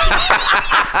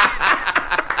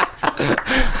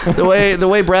better. the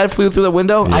way Brad flew through the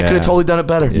window, I could have totally done it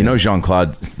better.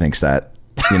 Jean-Claude thinks that.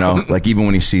 Like even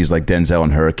when he sees like Denzel in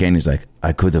Hurricane, he's like,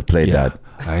 I could have played that.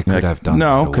 I could have done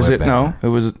no, it because way it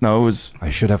better. was. I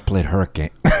should have played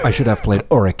Hurricane. I should have played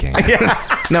Hurricane.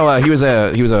 No, he was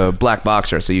a black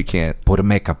boxer, so you can't Put a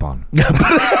makeup on.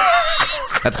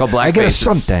 That's called blackface. I get a It's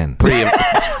suntan.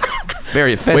 It's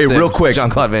very offensive. Wait, real quick,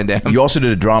 Jean-Claude Van Damme. You also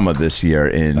did a drama this year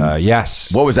in.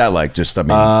 Yes. What was that like? Just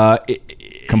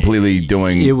completely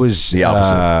doing. It was the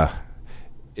opposite.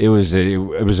 It was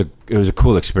a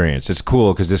cool experience. It's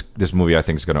cool because this movie I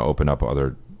think is going to open up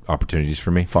other opportunities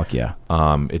for me. Fuck yeah.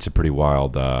 It's a pretty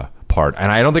wild part,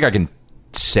 and I don't think I can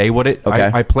say what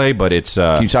I play, but it's.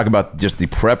 Can you talk about just the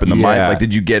prep and the mind? Like,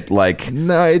 did you get like?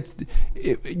 No,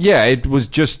 it was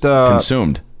just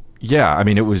consumed. Yeah, I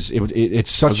mean,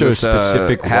 it's such a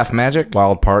specific half magic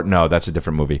wild part. No, that's a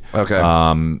different movie.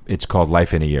 Okay. It's called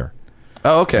Life in a Year.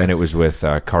 Oh, okay. And it was with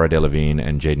Cara Delevingne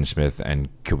and Jaden Smith and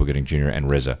Cuba Gooding Jr. and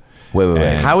RZA.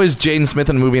 Wait. How is Jaden Smith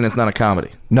in a movie and it's not a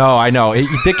comedy? No, I know.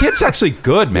 The kid's actually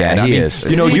good, man. Yeah, he is.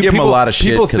 We give him a lot of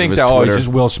shit People 'cause of think his that, Twitter. he's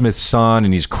just Will Smith's son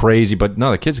and he's crazy, but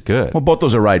no, the kid's good. Well, both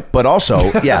those are right, but also,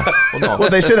 yeah. Well,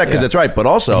 they say that because it's right, but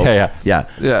also,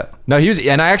 yeah. No, he was,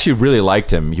 and I actually really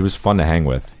liked him. He was fun to hang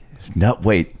with. No,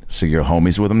 wait. So you're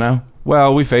homies with him now?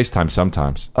 Well, we FaceTime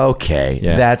sometimes. Okay,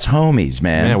 that's homies,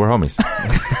 man. Yeah, we're homies.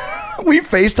 We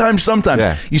FaceTime sometimes.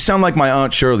 Yeah. You sound like my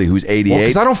Aunt Shirley, who's 88.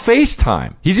 Because I don't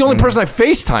FaceTime. He's the only person I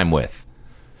FaceTime with.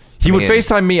 He would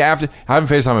FaceTime me after. I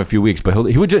haven't FaceTime him in a few weeks, but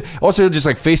he would just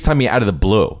like FaceTime me out of the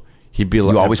blue. He'd be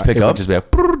like, you always pick up? Just be like,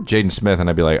 Jaden Smith, and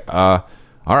I'd be like, all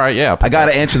right, yeah. I got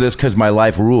to answer this because my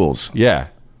life rules. Yeah.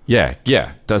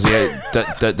 Does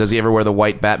he ever wear the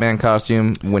white Batman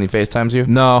costume when he FaceTimes you?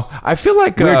 No, I feel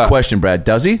like Weird question, Brad.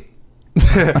 Does he?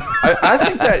 I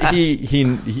think that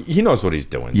he knows what he's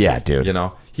doing. Yeah, dude. You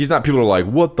know, he's not. People are like,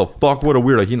 "What the fuck? What a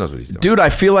weirdo." He knows what he's doing. Dude, I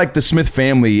feel like the Smith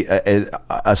family,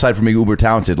 aside from being uber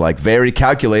talented, like very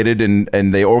calculated, and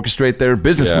they orchestrate their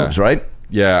business moves, right?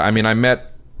 Yeah, I mean, I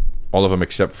met all of them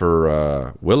except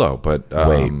for Willow. But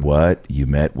wait, what? You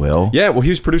met Will? Yeah, well, he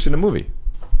was producing the movie.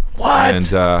 What?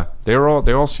 And they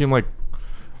all seem like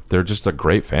they're just a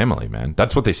great family, man.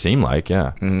 That's what they seem like.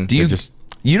 Yeah. Do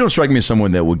you don't strike me as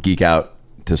someone that would geek out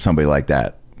to somebody like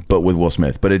that, but with Will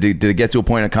Smith. But did it get to a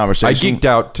point in conversation? I geeked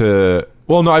out to.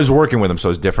 Well, no, I was working with him, so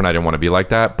it's different. I didn't want to be like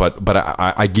that, but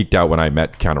I geeked out when I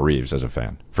met Keanu Reeves as a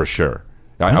fan, for sure.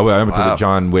 I went to the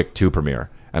John Wick 2 premiere,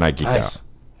 and I geeked out.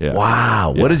 Yeah.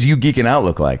 Wow. Yeah. What does you geeking out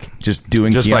look like? Just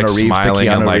doing just Keanu like Reeves smiling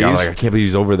to Keanu and like, Reeves? I'm like, I can't believe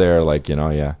he's over there. Like,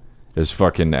 yeah. It was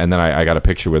fucking. And then I got a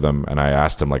picture with him, and I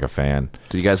asked him like a fan.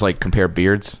 Did you guys like compare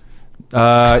beards?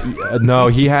 No,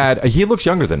 he looks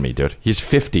younger than me, dude. He's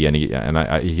 50, and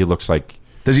he looks like.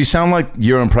 Does he sound like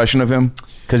your impression of him?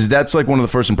 Because that's like one of the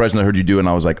first impressions I heard you do, and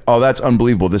I was like, oh, that's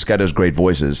unbelievable. This guy does great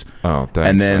voices. Oh, thanks.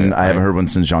 And then I haven't heard one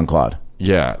since Jean-Claude.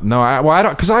 Yeah, no, I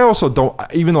don't, because I also don't.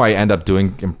 Even though I end up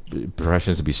doing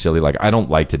impressions to be silly, like I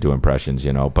don't like to do impressions,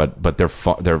 But they're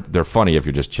funny if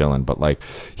you're just chilling. But like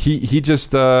he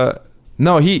just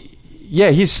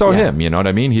he's so him. You know what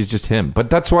I mean? He's just him. But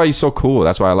that's why he's so cool.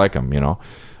 That's why I like him.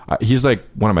 He's like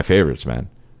one of my favorites, man.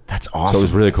 That's awesome. So it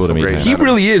was really cool to meet him. He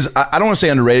really is. I don't want to say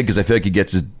underrated because I feel like he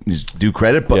gets his due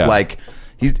credit, but like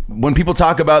when people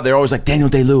talk about, they're always like Daniel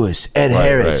Day-Lewis, Ed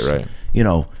Harris, right.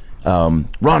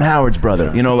 Ron Howard's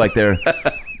brother. Like they're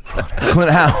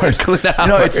Clint Howard.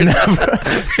 It's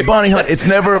never Bonnie Hunt. It's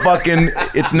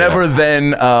never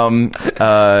then.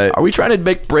 Are we trying to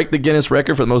break the Guinness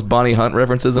record for the most Bonnie Hunt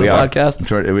references in a podcast?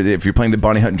 If you're playing the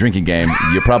Bonnie Hunt drinking game,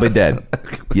 you're probably dead.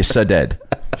 You're so dead.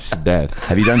 Saded.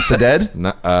 Have you done Saded?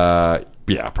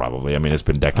 Yeah, probably. I mean, it's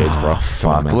been decades, bro.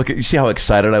 Fuck. Look at you. See how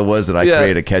excited I was that I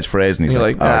created a catchcatchphrase, and he's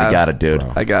like, "Oh, you got it, dude.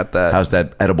 Bro. I got that." How's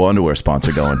that edible underwear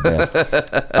sponsor going?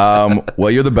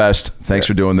 Well, you're the best. Thanks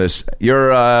for doing this.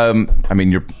 You're, you're,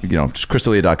 just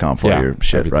crystalia.com for your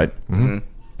shit, everything. Right? Mm-hmm.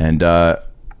 And that's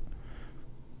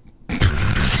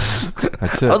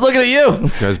it. I was looking at you.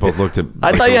 You guys both looked at.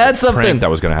 I thought you had something that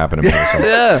was going to happen to me.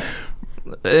 Yeah.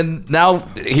 And now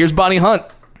here's Bonnie Hunt.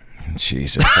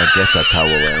 Jesus, I guess that's how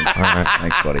we'll end. All right,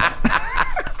 thanks, buddy.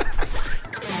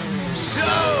 So,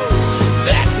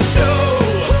 that's the show.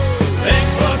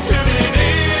 Thanks for tuning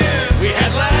in. We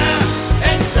had laughs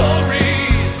and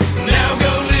stories. Now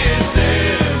go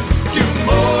listen to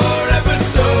more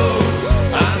episodes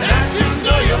on iTunes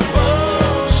or your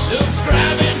phone.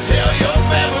 Subscribe and tell your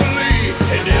family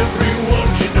and everyone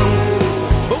you know.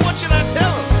 But what should I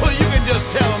tell them? Well, you can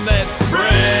just tell them that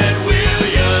Brad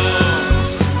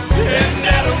Williams and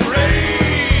Adam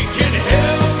Ray can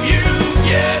help you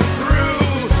get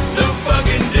through the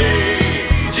fucking day.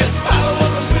 Just follow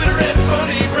us on Twitter at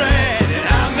Funny Brad, and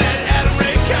I'm at Adam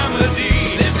Ray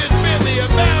Comedy. This has been the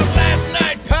About Last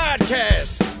Night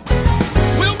podcast.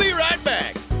 We'll be right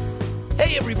back.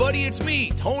 Hey everybody, it's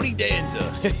me, Tony Danza.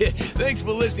 Thanks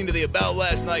for listening to the About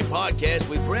Last Night podcast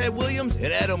with Brad Williams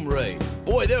and Adam Ray.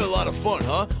 Boy, they're a lot of fun,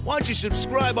 huh? Why don't you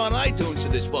subscribe on iTunes to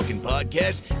this fucking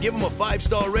podcast? Give them a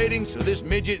 5-star rating so this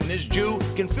midget and this Jew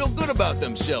can feel good about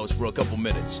themselves for a couple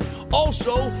minutes.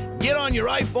 Also, get on your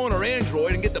iPhone or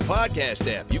Android and get the podcast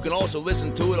app. You can also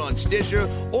listen to it on Stitcher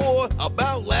or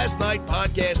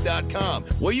aboutlastnightpodcast.com,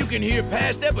 where you can hear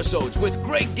past episodes with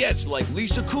great guests like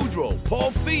Lisa Kudrow,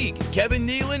 Paul Feig, Kevin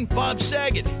Nealon, Bob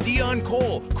Saget, Dion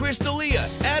Cole, Chris D'Elia,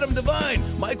 Adam Devine,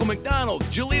 Michael McDonald,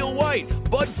 Jaleel White,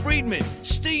 Bud Friedman,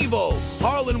 Steve-O,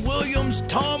 Harlan Williams,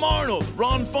 Tom Arnold,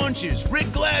 Ron Funches, Rick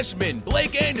Glassman,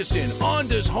 Blake Anderson,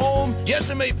 Anders Holm,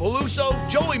 Jessime Peluso,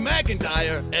 Joey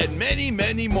McIntyre, and many,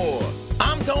 many more.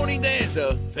 I'm Tony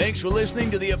Danza. Thanks for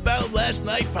listening to the About Last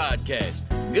Night podcast.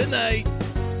 Good night.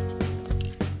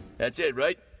 That's it,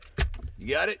 right?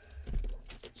 You got it?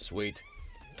 Sweet.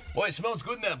 Boy, it smells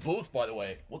good in that booth, by the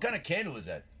way. What kind of candle is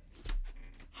that?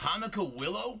 Hanukkah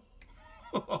willow?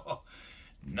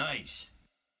 Nice.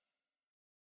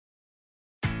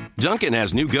 Dunkin'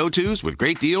 has new go-tos with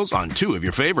great deals on 2 of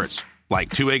your favorites.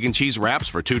 Like 2 egg and cheese wraps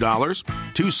for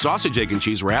 $2, 2 sausage, egg, and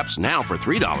cheese wraps now for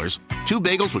 $3, 2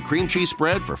 bagels with cream cheese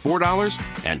spread for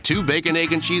 $4, and 2 bacon,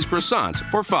 egg, and cheese croissants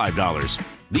for $5.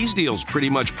 These deals pretty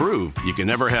much prove you can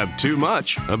never have too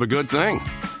much of a good thing.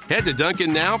 Head to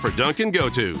Dunkin' now for Dunkin'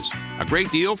 Go-Tos. A great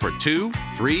deal for $2,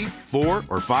 $3, $4,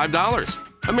 or $5.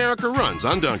 America runs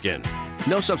on Dunkin'.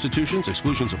 No substitutions,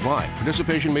 exclusions apply.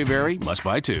 Participation may vary, must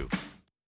buy 2.